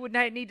 otherwise he would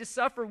not need to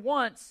suffer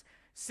once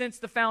since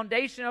the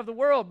foundation of the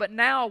world, but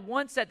now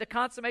once at the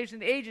consummation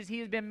of the ages he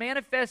has been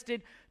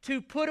manifested to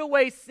put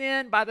away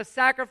sin by the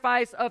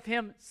sacrifice of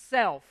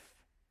himself.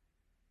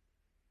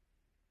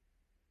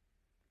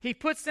 He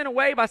puts sin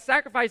away by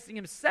sacrificing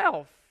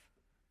himself.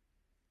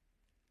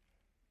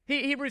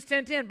 Hebrews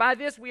 10:10, by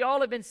this we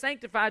all have been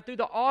sanctified through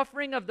the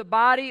offering of the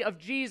body of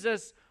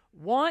Jesus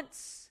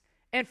once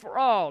and for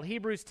all.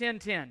 Hebrews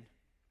 10:10.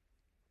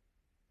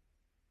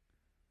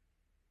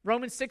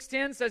 Romans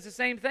 6:10 says the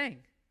same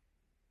thing.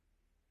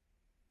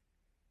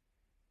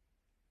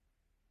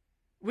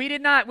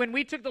 When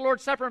we took the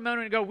Lord's Supper a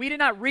moment ago, we did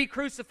not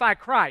re-crucify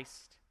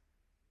Christ.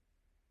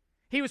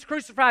 He was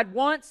crucified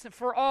once and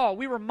for all.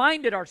 We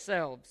reminded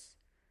ourselves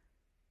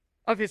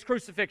of his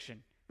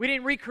crucifixion. We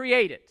didn't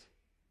recreate it.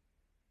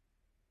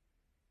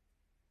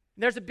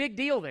 There's a big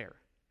deal there.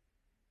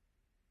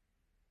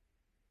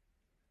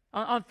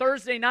 On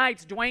Thursday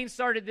nights, Dwayne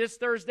started this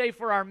Thursday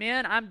for our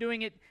men. I'm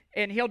doing it,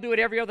 and he'll do it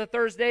every other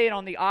Thursday. And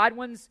on the odd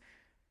ones,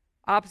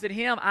 opposite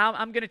him,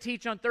 I'm going to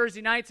teach on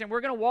Thursday nights, and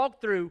we're going to walk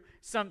through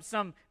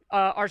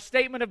our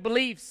statement of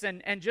beliefs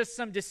and just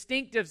some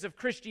distinctives of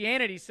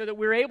Christianity so that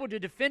we're able to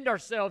defend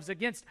ourselves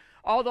against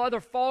all the other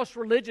false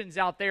religions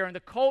out there and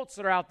the cults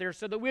that are out there,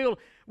 so that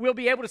we'll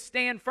be able to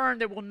stand firm,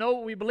 that we'll know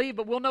what we believe,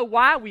 but we'll know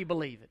why we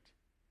believe it.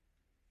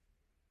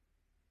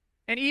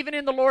 And even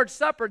in the Lord's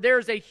Supper,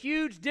 there's a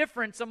huge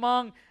difference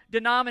among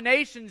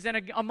denominations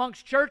and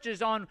amongst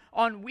churches on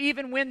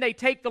even when they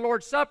take the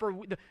Lord's Supper.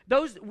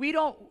 We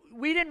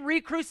didn't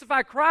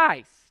re-crucify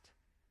Christ.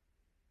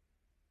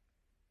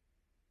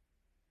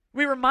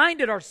 We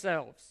reminded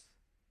ourselves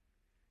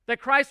that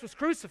Christ was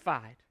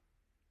crucified.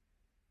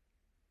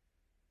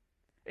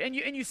 And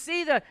you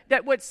see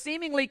that what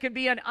seemingly can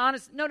be an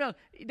honest... No.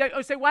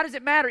 Say, why does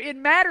it matter? It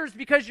matters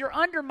because you're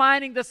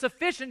undermining the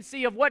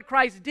sufficiency of what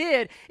Christ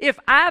did. If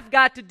I've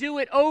got to do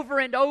it over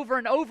and over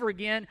and over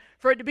again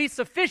for it to be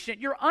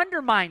sufficient, you're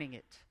undermining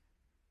it.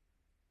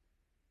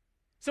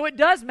 So it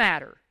does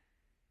matter.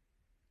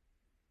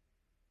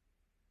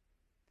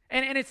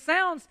 And it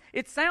sounds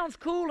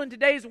cool in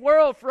today's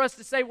world for us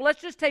to say, well,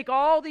 let's just take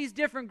all these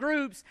different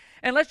groups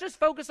and let's just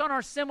focus on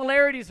our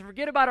similarities and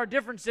forget about our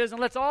differences and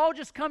let's all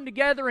just come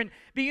together and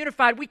be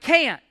unified. We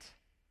can't.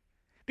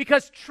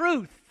 Because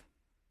truth.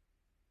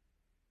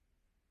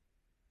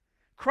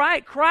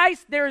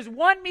 Christ, there is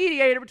one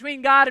mediator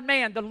between God and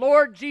man, the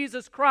Lord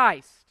Jesus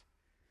Christ.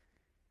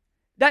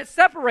 That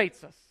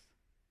separates us.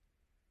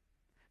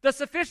 The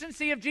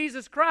sufficiency of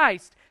Jesus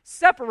Christ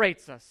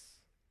separates us.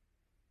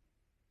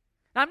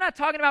 Now, I'm not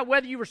talking about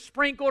whether you were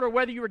sprinkled or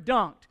whether you were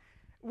dunked.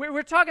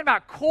 We're talking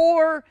about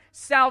core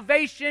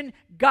salvation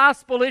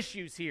gospel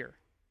issues here.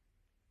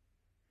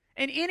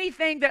 And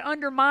anything that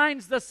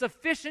undermines the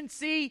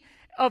sufficiency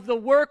of the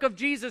work of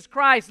Jesus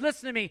Christ,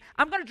 listen to me,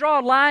 I'm going to draw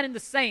a line in the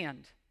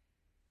sand.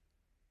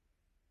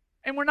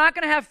 And we're not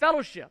going to have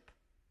fellowship.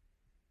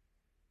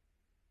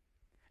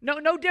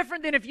 No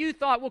different than if you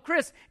thought, well,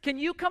 Chris, can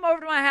you come over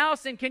to my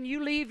house and can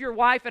you leave your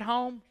wife at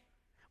home?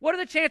 What are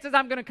the chances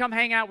I'm going to come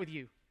hang out with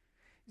you?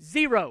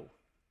 0.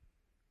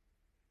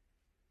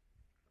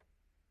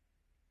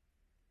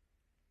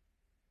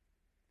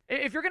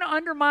 If you're going to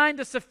undermine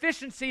the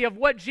sufficiency of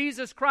what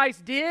Jesus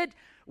Christ did,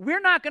 we're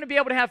not going to be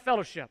able to have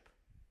fellowship.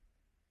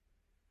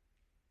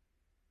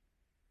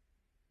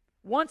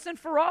 Once and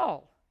for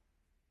all.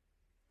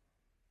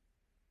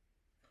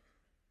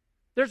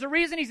 There's a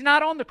reason He's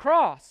not on the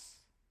cross.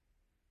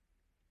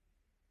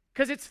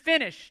 Because it's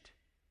finished.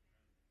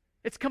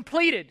 It's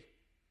completed.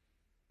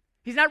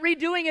 He's not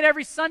redoing it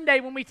every Sunday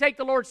when we take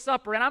the Lord's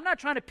Supper. And I'm not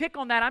trying to pick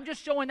on that. I'm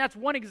just showing that's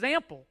one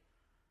example.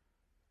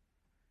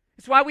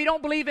 It's why we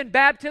don't believe in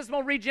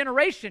baptismal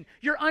regeneration.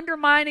 You're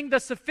undermining the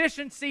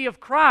sufficiency of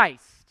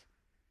Christ.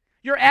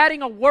 You're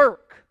adding a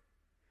work.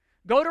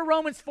 Go to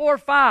Romans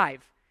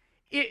 4:5.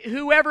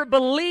 Whoever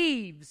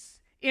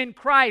believes in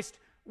Christ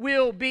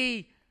will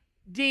be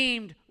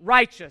deemed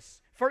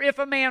righteous. For if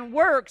a man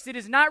works, it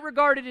is not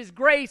regarded as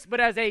grace, but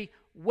as a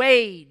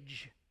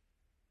wage.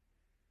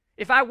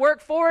 If I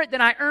work for it,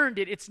 then I earned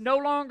it. It's no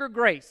longer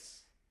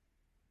grace.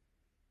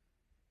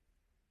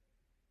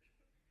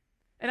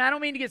 And I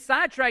don't mean to get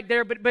sidetracked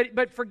there,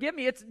 but forgive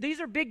me,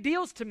 these are big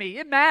deals to me.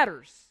 It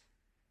matters.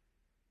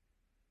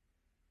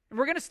 And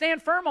we're going to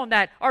stand firm on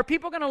that. Are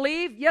people going to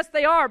leave? Yes,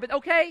 they are, but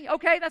okay,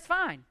 that's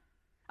fine.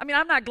 I mean,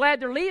 I'm not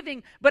glad they're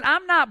leaving, but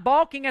I'm not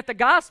balking at the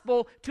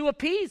gospel to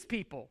appease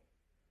people.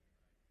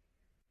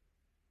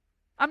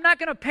 I'm not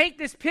going to paint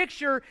this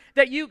picture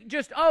that you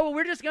just,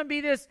 we're just going to be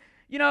this,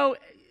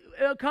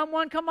 come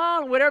one, come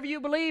on, whatever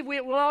you believe,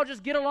 we'll all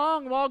just get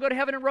along, we'll all go to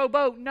heaven and row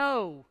boat.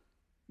 No,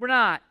 we're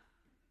not.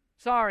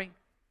 Sorry.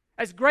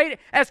 As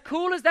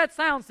cool as that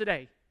sounds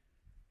today,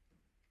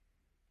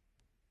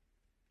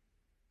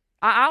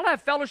 I'll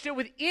have fellowship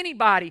with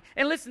anybody.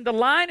 And listen, the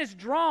line is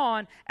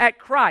drawn at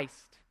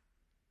Christ.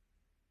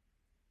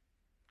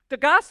 The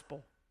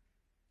gospel.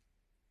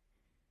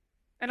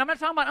 And I'm not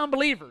talking about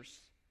unbelievers.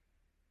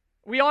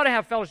 We ought to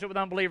have fellowship with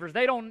unbelievers.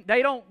 They don't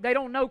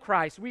know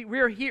Christ.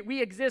 We're here.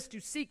 We exist to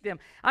seek them.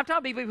 I'm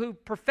talking about people who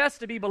profess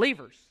to be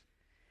believers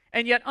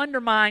and yet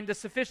undermine the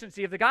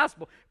sufficiency of the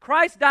gospel.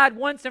 Christ died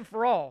once and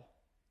for all.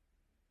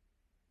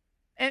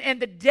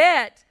 And the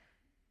debt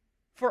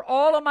for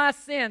all of my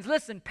sins,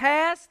 listen,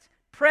 past,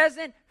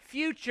 present,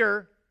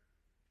 future,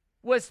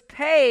 was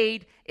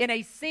paid in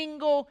a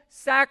single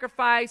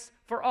sacrifice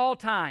for all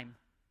time.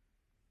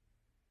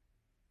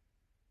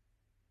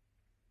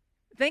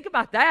 Think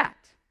about that.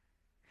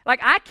 Like,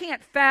 I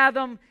can't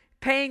fathom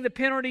paying the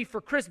penalty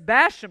for Chris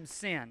Basham's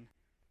sin.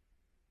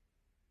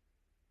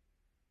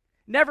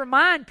 Never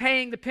mind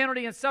paying the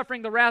penalty and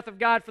suffering the wrath of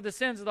God for the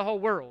sins of the whole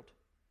world.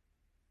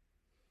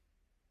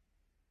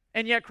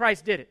 And yet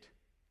Christ did it.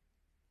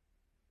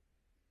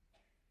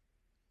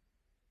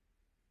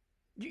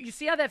 You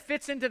see how that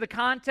fits into the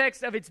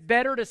context of it's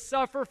better to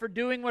suffer for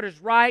doing what is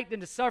right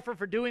than to suffer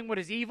for doing what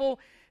is evil?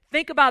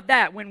 Think about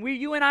that. When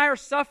you and I are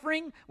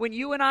suffering, when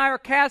you and I are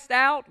cast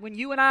out, when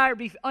you and I are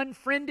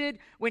unfriended,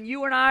 when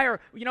you and I are,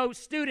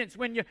 students,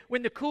 when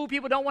the cool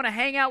people don't want to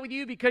hang out with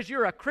you because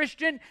you're a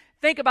Christian,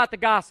 think about the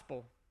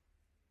gospel.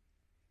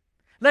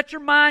 Let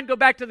your mind go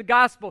back to the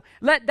gospel.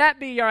 Let that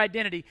be your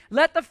identity.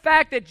 Let the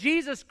fact that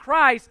Jesus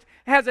Christ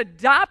has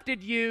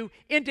adopted you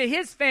into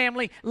His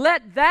family,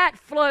 let that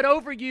flood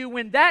over you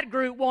when that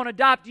group won't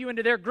adopt you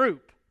into their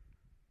group.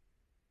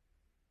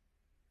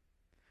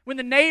 When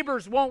the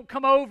neighbors won't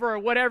come over or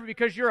whatever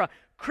because you're a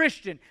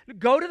Christian,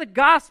 go to the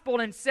gospel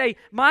and say,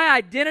 my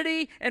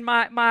identity and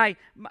my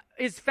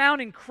is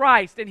found in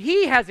Christ, and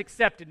He has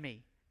accepted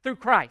me through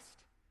Christ.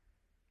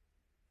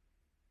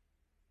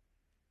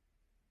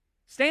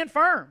 Stand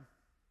firm.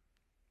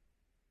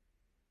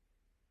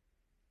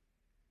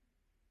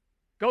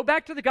 Go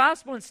back to the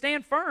gospel and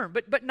stand firm.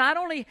 But not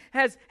only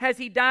has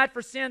He died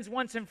for sins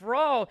once and for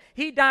all,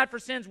 He died for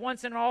sins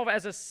once and for all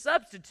as a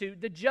substitute,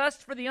 the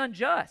just for the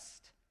unjust.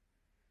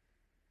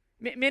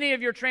 Many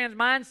of your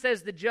mine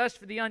says the just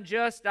for the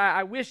unjust.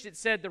 I wish it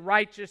said the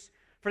righteous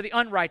for the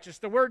unrighteous.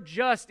 The word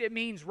just, it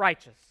means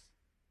righteous.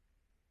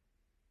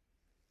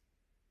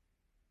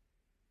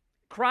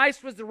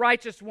 Christ was the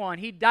righteous one.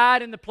 He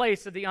died in the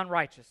place of the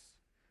unrighteous.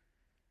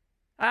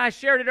 I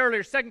shared it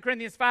earlier, 2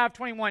 Corinthians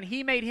 5:21.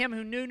 He made Him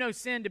who knew no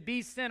sin to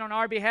be sin on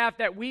our behalf,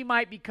 that we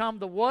might become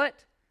the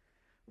what?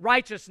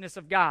 Righteousness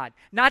of God.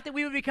 Not that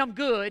we would become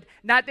good,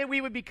 not that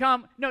we would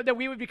become, that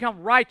we would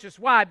become righteous.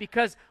 Why?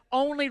 Because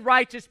only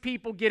righteous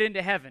people get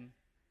into heaven.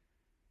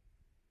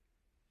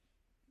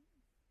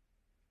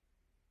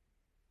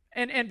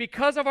 And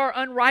because of our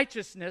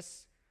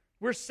unrighteousness,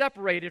 we're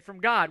separated from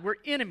God. We're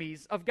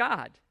enemies of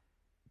God.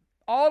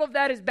 All of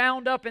that is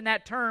bound up in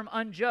that term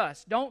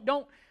unjust.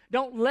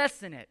 Don't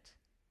lessen it.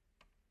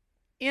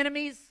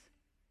 Enemies,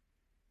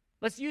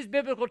 let's use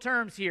biblical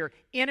terms here.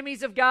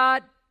 Enemies of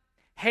God,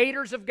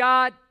 haters of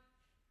God,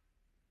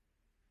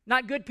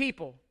 not good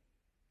people.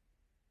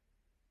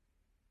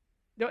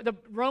 The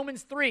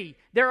Romans 3,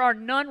 there are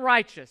none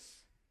righteous,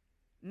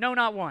 no,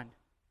 not one.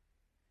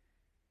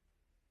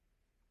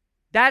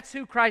 That's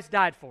who Christ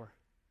died for.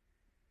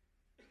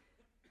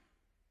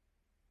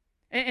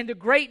 And the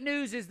great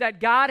news is that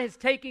God has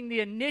taken the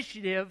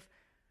initiative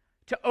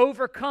to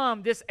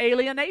overcome this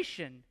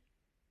alienation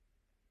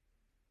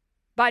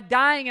by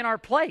dying in our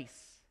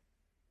place.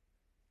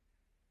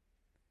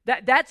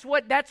 That's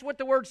what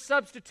the word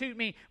substitute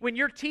means. When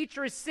your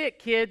teacher is sick,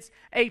 kids,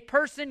 a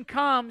person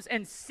comes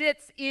and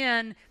sits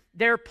in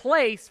their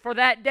place for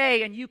that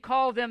day, and you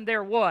call them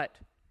their what?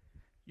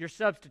 Your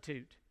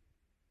substitute.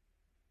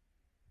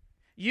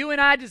 You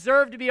and I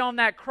deserve to be on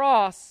that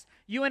cross.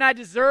 You and I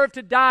deserve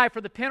to die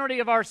for the penalty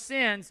of our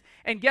sins.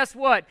 And guess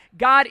what?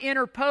 God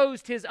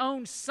interposed His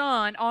own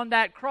Son on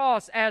that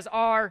cross as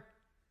our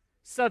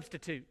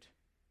substitute.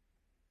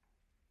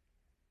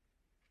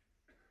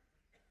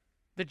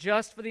 The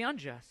just for the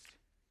unjust.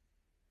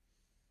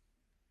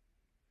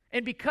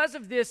 And because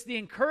of this, the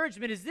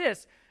encouragement is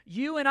this: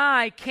 you and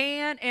I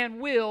can and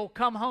will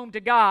come home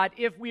to God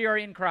if we are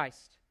in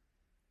Christ.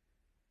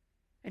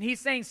 And He's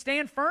saying,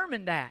 stand firm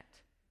in that.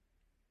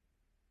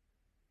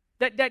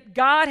 That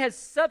God has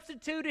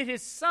substituted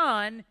His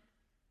Son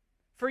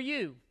for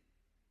you.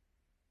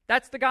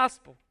 That's the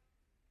gospel.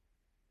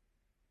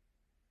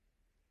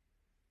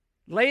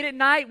 Late at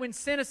night when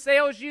sin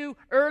assails you,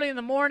 early in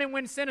the morning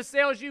when sin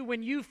assails you,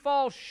 when you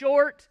fall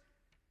short,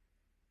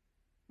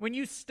 when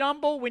you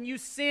stumble, when you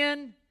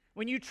sin,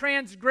 when you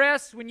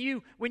transgress, when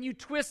you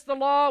twist the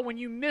law, when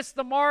you miss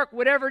the mark,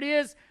 whatever it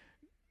is,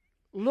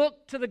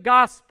 look to the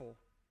gospel.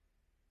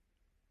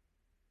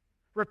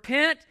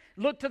 Repent,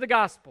 look to the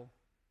gospel.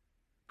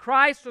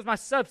 Christ was my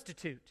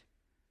substitute.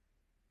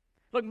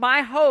 Look,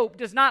 my hope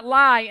does not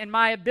lie in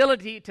my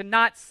ability to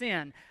not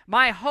sin.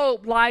 My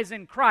hope lies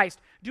in Christ.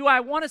 Do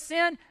I want to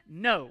sin?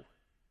 No.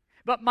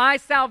 But my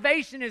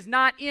salvation is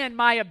not in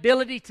my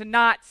ability to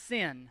not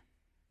sin.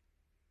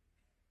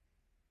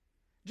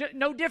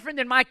 No different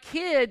than my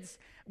kids.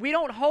 We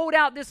don't hold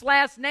out this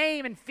last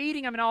name and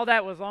feeding them and all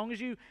that. Well, as long as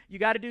you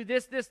got to do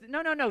this.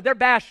 No. They're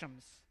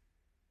Bashams.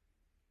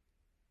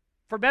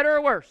 For better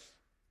or worse.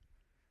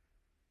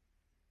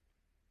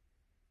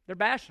 They're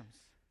Bashams.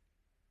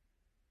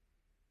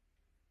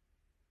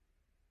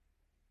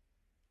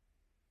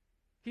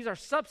 He's our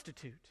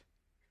substitute.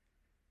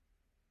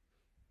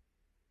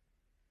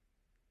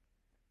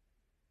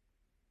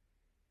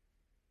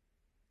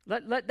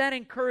 Let that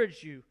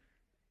encourage you.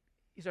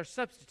 He's our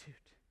substitute.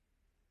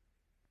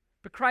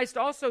 But Christ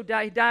also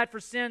died. He died for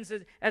sins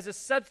as a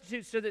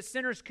substitute so that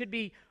sinners could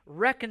be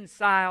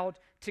reconciled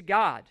to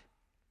God.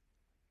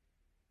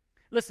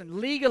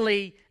 Listen,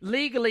 legally,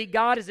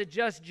 God is a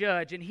just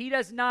judge, and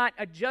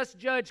a just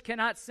judge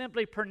cannot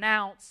simply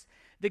pronounce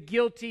the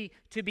guilty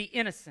to be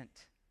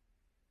innocent.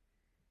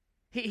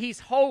 He's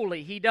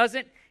holy. He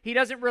doesn't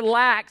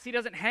relax. He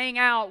doesn't hang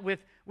out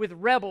with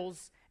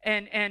rebels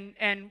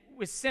and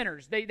with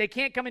sinners. They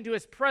can't come into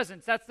His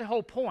presence. That's the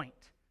whole point.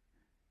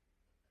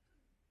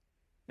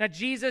 Now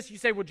Jesus, you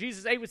say, well,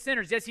 Jesus ate with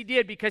sinners. Yes, He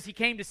did, because He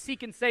came to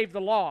seek and save the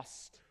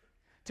lost,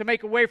 to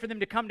make a way for them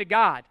to come to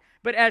God.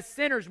 But as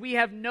sinners, we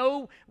have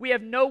no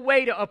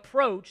way to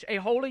approach a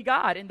holy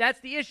God, and that's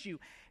the issue.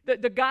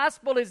 The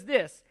gospel is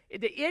this.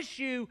 The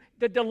issue,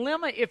 the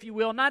dilemma, if you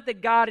will, not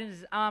that God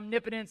is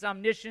omnipotence,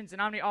 omniscience,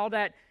 and all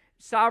that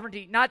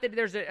sovereignty, not that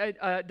there's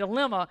a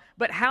dilemma,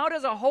 but how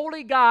does a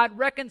holy God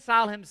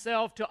reconcile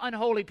Himself to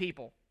unholy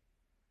people?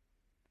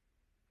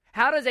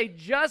 How does a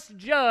just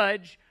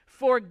judge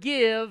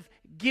forgive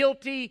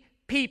guilty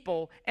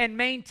people and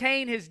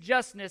maintain His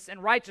justness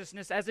and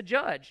righteousness as a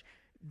judge?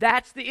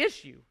 That's the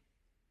issue.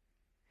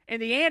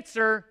 And the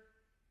answer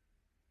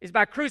is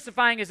by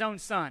crucifying His own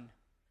Son.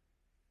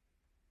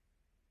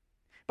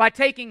 By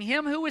taking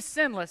Him who is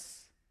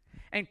sinless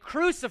and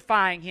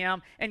crucifying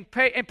Him and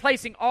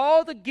placing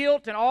all the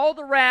guilt and all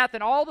the wrath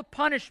and all the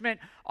punishment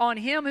on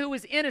Him who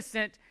is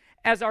innocent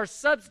as our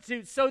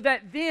substitute, so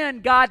that then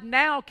God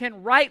now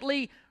can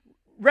rightly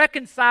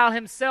reconcile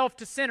Himself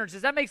to sinners.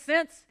 Does that make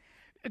sense?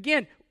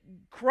 Again,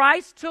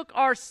 Christ took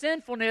our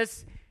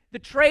sinfulness. The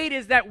trade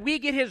is that we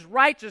get His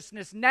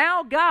righteousness.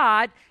 Now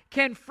God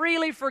can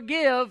freely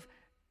forgive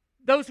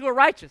those who are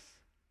righteous.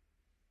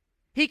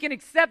 He can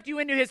accept you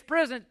into His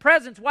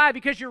presence. Why?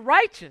 Because you're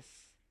righteous.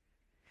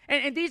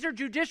 And these are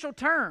judicial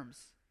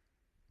terms.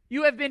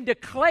 You have been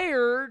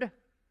declared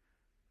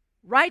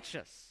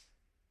righteous.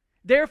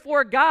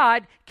 Therefore,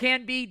 God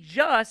can be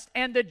just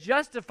and the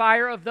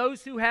justifier of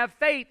those who have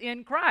faith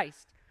in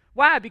Christ.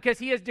 Why? Because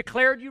He has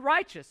declared you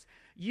righteous.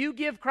 You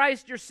give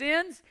Christ your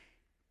sins,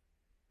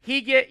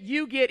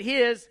 you get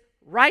His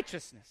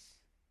righteousness.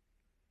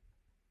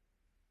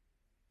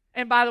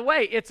 And by the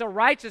way, it's a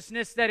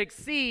righteousness that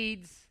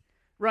exceeds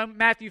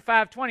Matthew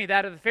 5:20,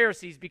 that of the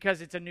Pharisees,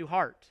 because it's a new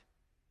heart.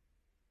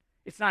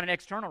 It's not an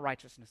external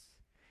righteousness.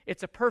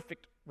 It's a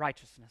perfect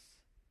righteousness.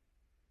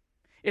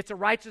 It's a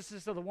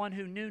righteousness of the one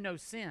who knew no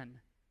sin.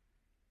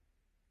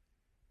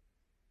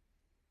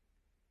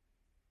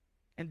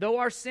 And though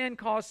our sin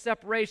caused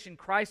separation,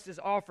 Christ has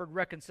offered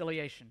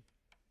reconciliation.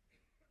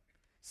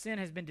 Sin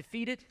has been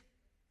defeated.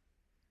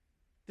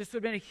 This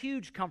would have been a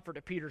huge comfort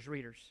to Peter's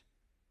readers.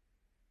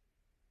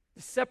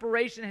 The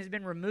separation has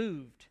been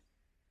removed.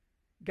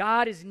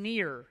 God is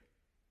near.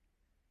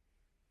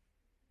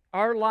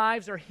 Our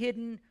lives are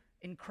hidden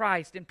in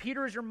Christ. And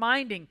Peter is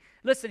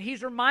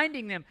he's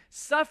reminding them,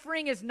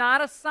 suffering is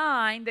not a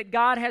sign that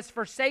God has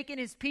forsaken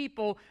His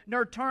people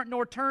nor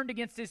turned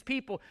against His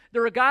people.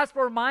 The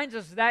gospel reminds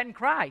us of that in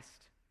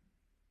Christ.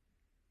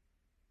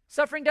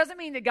 Suffering doesn't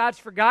mean that God's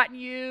forgotten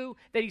you,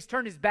 that He's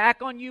turned His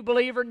back on you,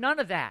 believer. None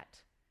of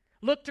that.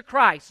 Look to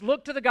Christ.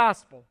 Look to the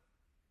gospel.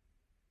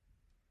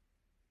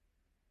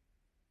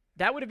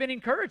 That would have been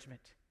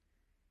encouragement.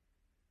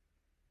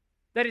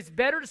 That it's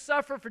better to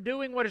suffer for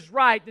doing what is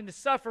right than to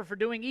suffer for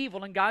doing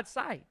evil in God's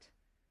sight.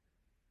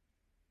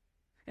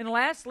 And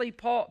lastly,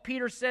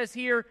 Peter says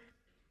here,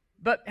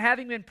 but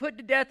having been put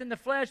to death in the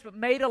flesh, but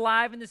made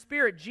alive in the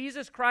Spirit,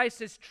 Jesus Christ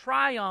has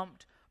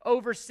triumphed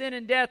over sin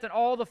and death and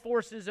all the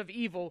forces of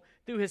evil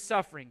through his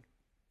suffering.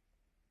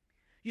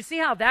 You see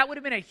how that would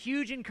have been a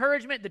huge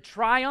encouragement, the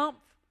triumph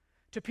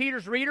to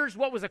Peter's readers,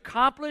 what was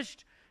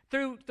accomplished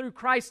through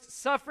Christ's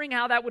suffering,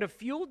 how that would have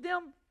fueled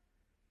them?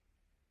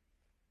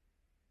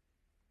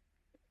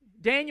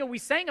 Daniel, we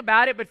sang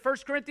about it, but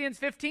 1 Corinthians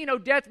 15, "O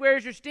death, where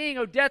is your sting?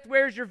 O death,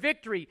 where is your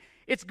victory?"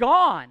 It's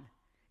gone.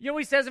 You know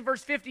what he says in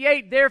verse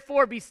 58?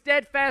 "Therefore be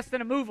steadfast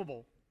and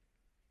immovable."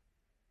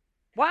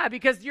 Why?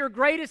 Because your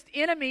greatest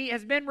enemy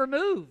has been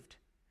removed.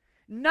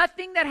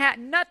 Nothing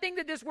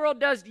that this world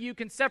does to you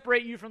can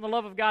separate you from the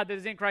love of God that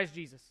is in Christ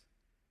Jesus.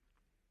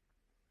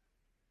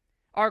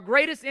 Our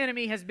greatest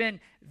enemy has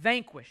been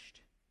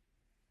vanquished.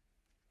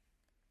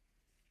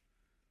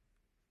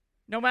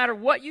 No matter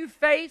what you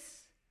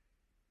face,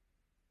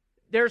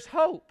 there's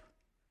hope.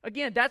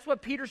 Again, that's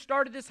what Peter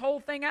started this whole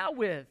thing out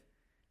with.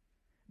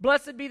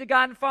 "Blessed be the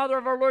God and Father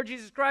of our Lord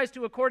Jesus Christ,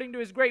 who according to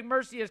his great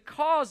mercy has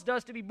caused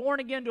us to be born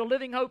again to a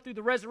living hope through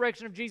the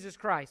resurrection of Jesus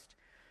Christ,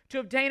 to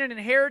obtain an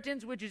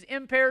inheritance which is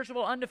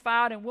imperishable,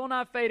 undefiled, and will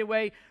not fade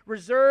away,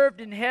 reserved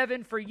in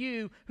heaven for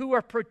you, who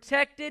are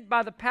protected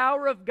by the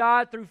power of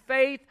God through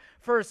faith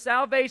for a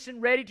salvation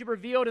ready to be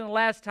revealed in the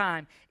last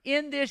time.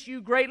 In this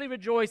you greatly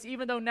rejoice,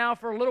 even though now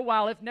for a little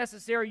while, if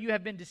necessary, you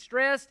have been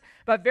distressed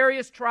by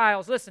various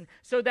trials." Listen,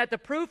 "so that the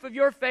proof of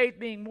your faith,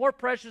 being more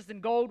precious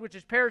than gold, which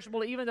is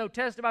perishable, even though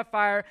tested by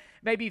fire,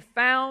 may be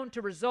found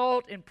to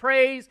result in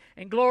praise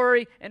and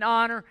glory and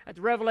honor at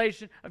the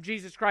revelation of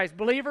Jesus Christ."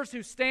 Believers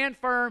who stand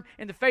firm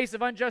in the face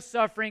of unjust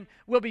suffering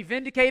will be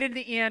vindicated in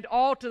the end,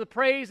 all to the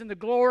praise and the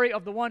glory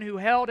of the one who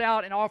held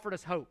out and offered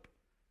us hope.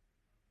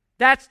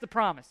 That's the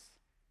promise.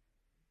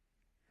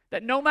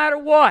 That no matter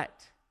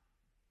what,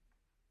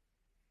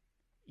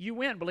 you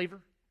win,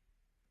 believer.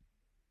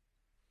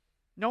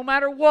 No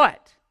matter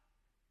what,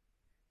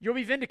 you'll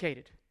be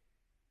vindicated.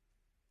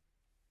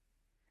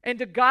 And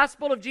the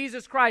gospel of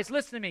Jesus Christ,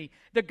 listen to me,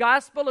 the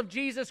gospel of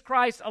Jesus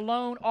Christ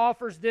alone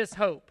offers this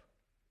hope.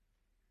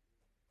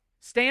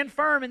 Stand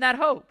firm in that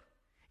hope.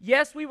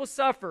 Yes, we will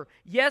suffer.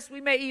 Yes, we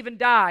may even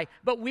die,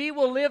 but we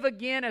will live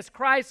again as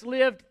Christ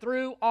lived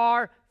through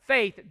our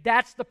faith.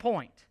 That's the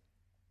point.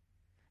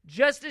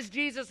 Just as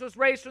Jesus was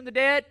raised from the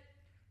dead,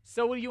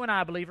 so will you and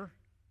I, believer.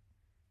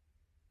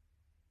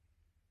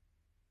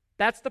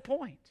 That's the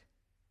point.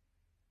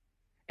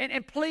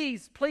 And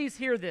please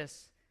hear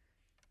this.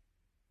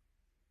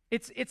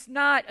 It's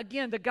not,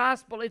 again, the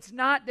gospel, it's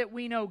not that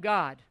we know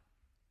God.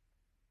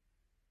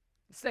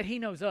 It's that he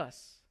knows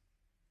us.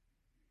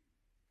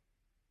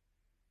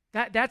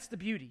 That's the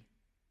beauty.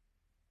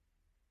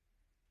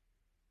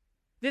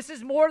 This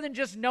is more than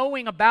just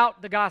knowing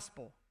about the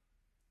gospel.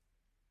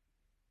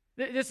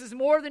 This is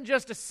more than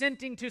just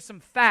assenting to some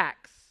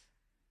facts.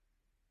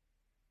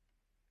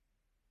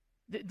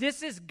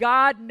 This is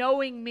God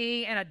knowing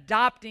me and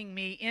adopting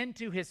me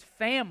into his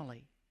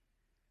family.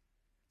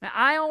 Now,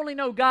 I only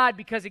know God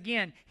because,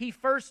 again, he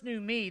first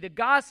knew me. The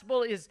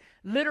gospel is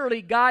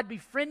literally God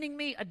befriending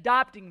me,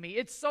 adopting me.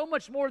 It's so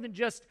much more than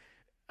just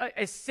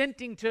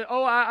assenting to,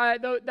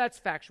 that's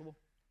factual.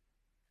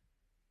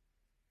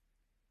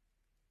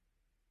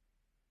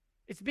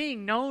 It's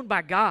being known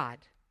by God.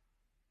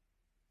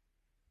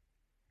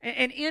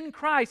 And in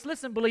Christ,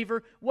 listen,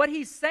 believer, what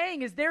he's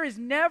saying is there is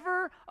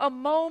never a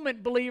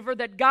moment, believer,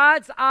 that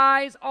God's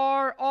eyes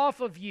are off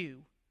of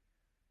you.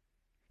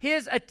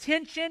 His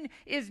attention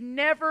is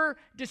never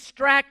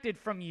distracted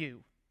from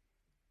you.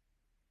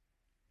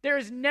 There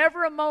is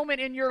never a moment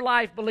in your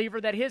life,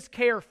 believer, that his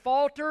care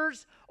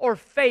falters or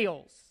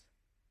fails.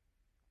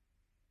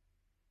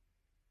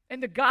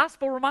 And the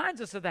gospel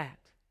reminds us of that.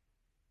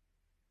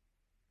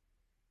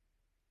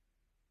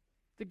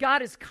 That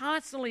God is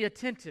constantly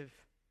attentive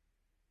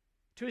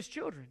to his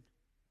children.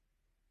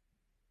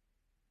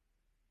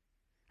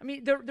 I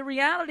mean, the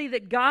reality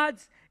that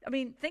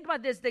think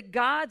about this, that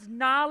God's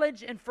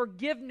knowledge and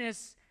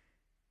forgiveness,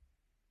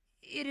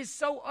 it is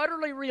so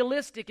utterly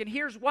realistic, and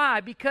here's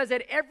why. Because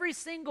at every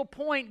single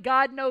point,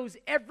 God knows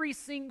every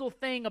single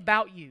thing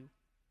about you.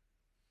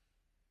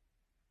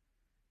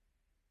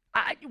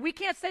 We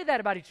can't say that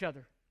about each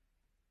other.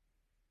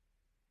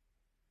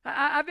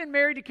 I've been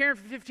married to Karen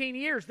for 15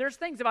 years. There's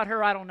things about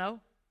her I don't know.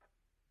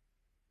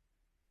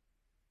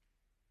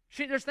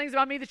 There's things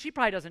about me that she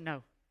probably doesn't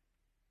know.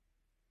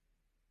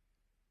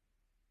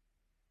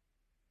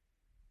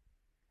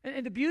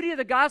 And the beauty of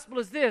the gospel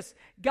is this: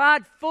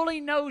 God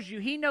fully knows you.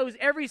 He knows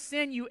every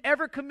sin you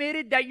ever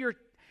committed, that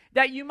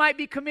you might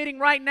be committing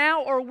right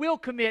now or will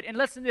commit. And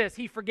listen to this,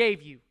 he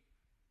forgave you.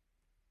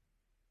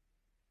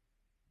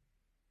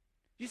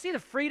 Do you see the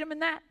freedom in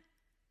that?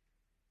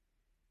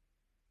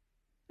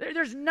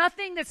 There's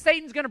nothing that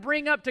Satan's going to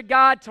bring up to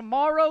God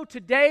tomorrow,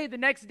 today, the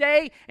next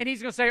day, and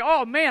he's going to say,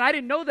 "Oh man, I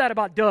didn't know that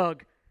about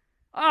Doug.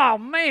 Oh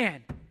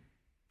man,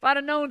 If I'd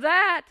have known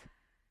that,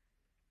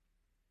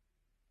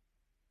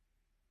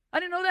 I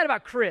didn't know that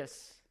about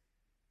Chris.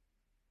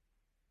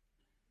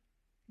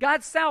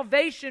 God's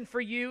salvation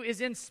for you is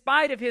in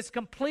spite of His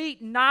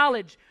complete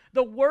knowledge,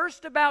 the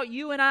worst about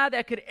you and I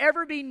that could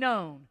ever be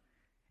known,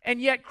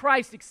 and yet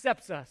Christ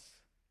accepts us.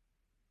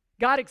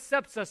 God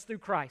accepts us through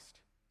Christ.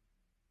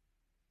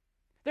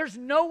 There's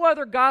no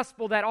other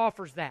gospel that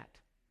offers that.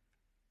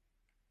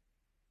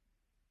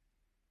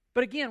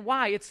 But again,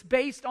 why? It's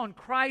based on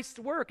Christ's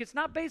work. It's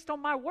not based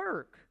on my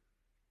work.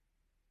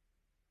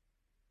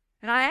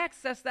 And I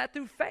access that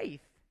through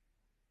faith.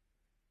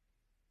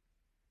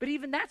 But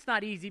even that's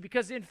not easy,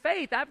 because in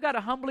faith, I've got to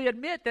humbly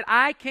admit that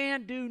I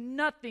can do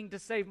nothing to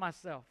save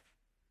myself.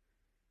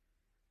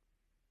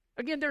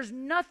 Again, there's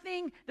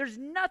nothing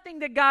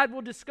that God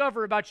will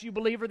discover about you,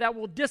 believer, that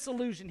will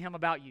disillusion Him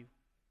about you.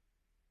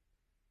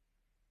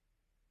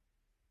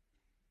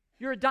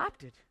 You're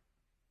adopted.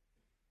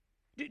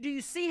 Do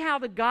you see how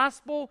the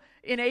gospel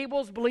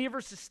enables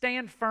believers to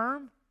stand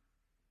firm?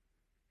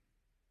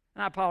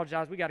 And I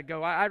apologize, we got to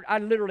go. I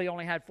literally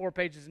only had 4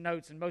 pages of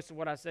notes, and most of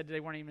what I said today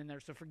weren't even in there,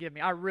 so forgive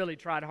me. I really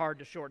tried hard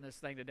to shorten this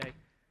thing today.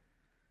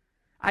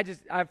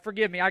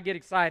 Forgive me, I get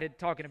excited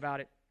talking about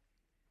it.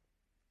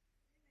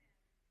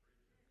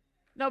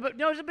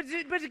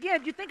 But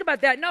again, you think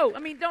about that. No, I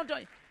mean, don't.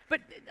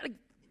 But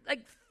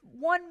like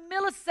 1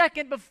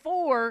 millisecond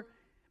before,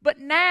 but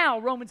now,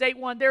 Romans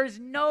 8:1, there is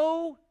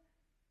no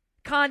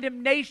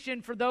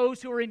condemnation for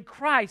those who are in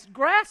Christ.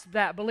 Grasp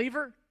that,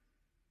 believer.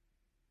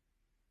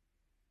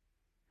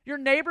 Your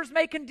neighbors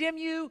may condemn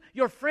you,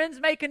 your friends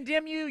may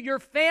condemn you, your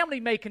family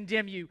may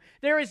condemn you.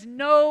 There is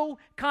no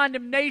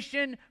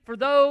condemnation for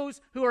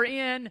those who are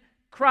in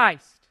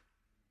Christ.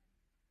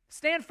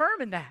 Stand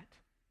firm in that.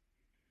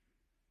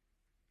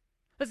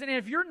 Listen,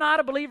 if you're not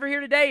a believer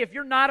here today, if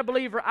you're not a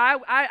believer,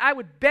 I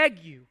would beg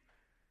you,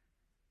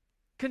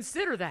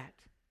 consider that.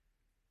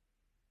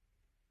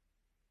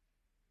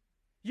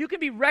 You can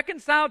be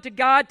reconciled to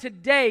God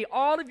today,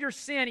 all of your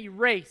sin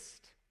erased.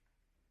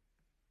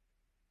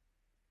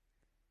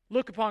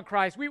 Look upon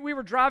Christ. We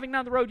were driving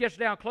down the road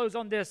yesterday, I'll close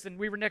on this, and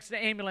we were next to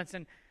an ambulance,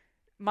 and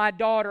my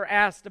daughter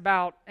asked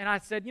about, and I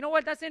said, you know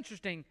what, that's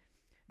interesting.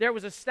 There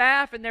was a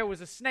staff and there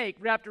was a snake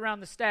wrapped around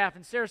the staff,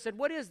 and Sarah said,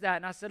 what is that?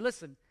 And I said,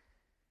 listen,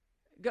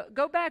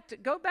 go back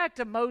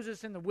to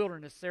Moses in the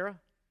wilderness, Sarah.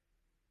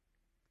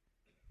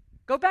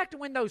 Go back to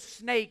when those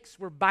snakes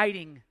were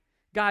biting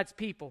God's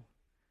people.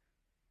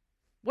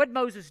 What did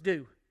Moses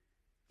do?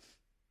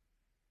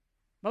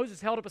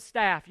 Moses held up a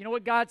staff. You know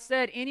what God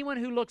said? Anyone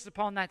who looks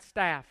upon that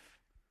staff,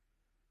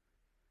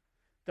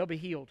 they'll be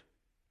healed.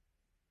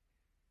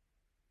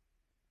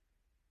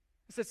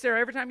 I said, Sarah,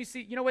 every time you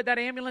see, you know what, that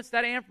ambulance,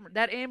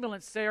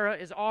 Sarah,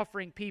 is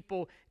offering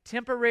people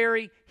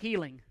temporary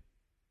healing.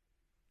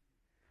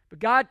 But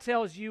God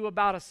tells you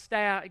about a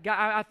staff.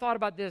 I thought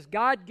about this.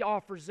 God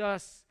offers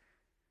us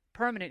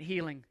permanent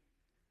healing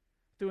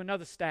through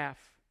another staff.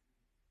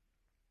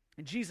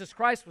 And Jesus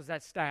Christ was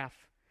that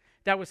staff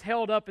that was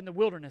held up in the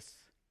wilderness.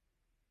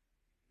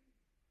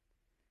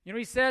 You know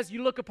what He says?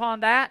 You look upon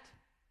that,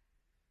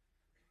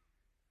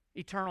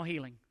 eternal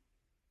healing.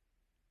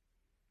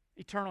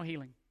 Eternal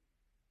healing.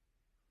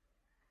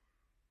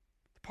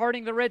 The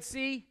parting of the Red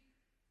Sea,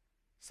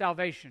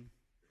 salvation.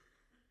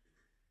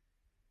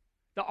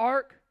 The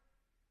ark,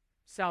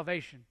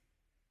 salvation.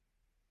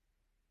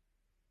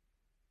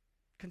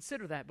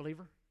 Consider that,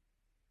 believer.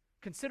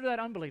 Consider that,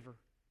 unbeliever.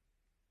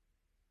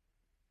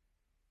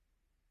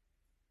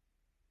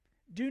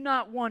 Do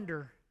not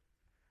wander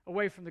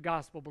away from the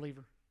gospel,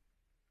 believer.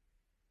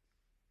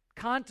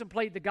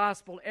 Contemplate the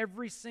gospel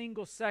every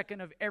single second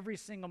of every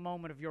single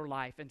moment of your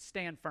life and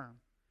stand firm.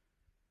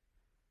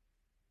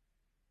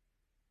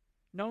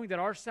 Knowing that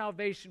our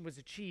salvation was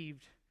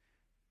achieved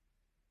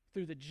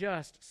through the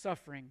just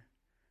suffering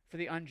for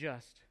the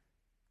unjust.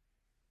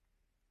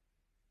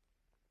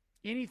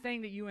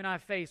 Anything that you and I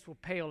face will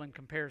pale in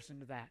comparison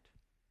to that.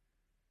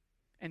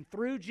 And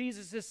through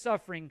Jesus'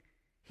 suffering,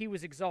 He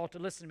was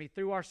exalted. Listen to me.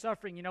 Through our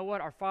suffering, you know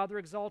what? Our Father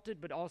exalted,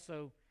 but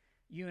also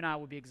you and I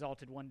will be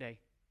exalted one day.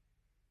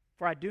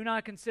 For I do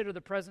not consider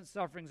the present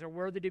sufferings are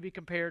worthy to be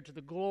compared to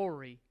the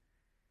glory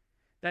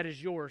that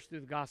is yours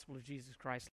through the gospel of Jesus Christ.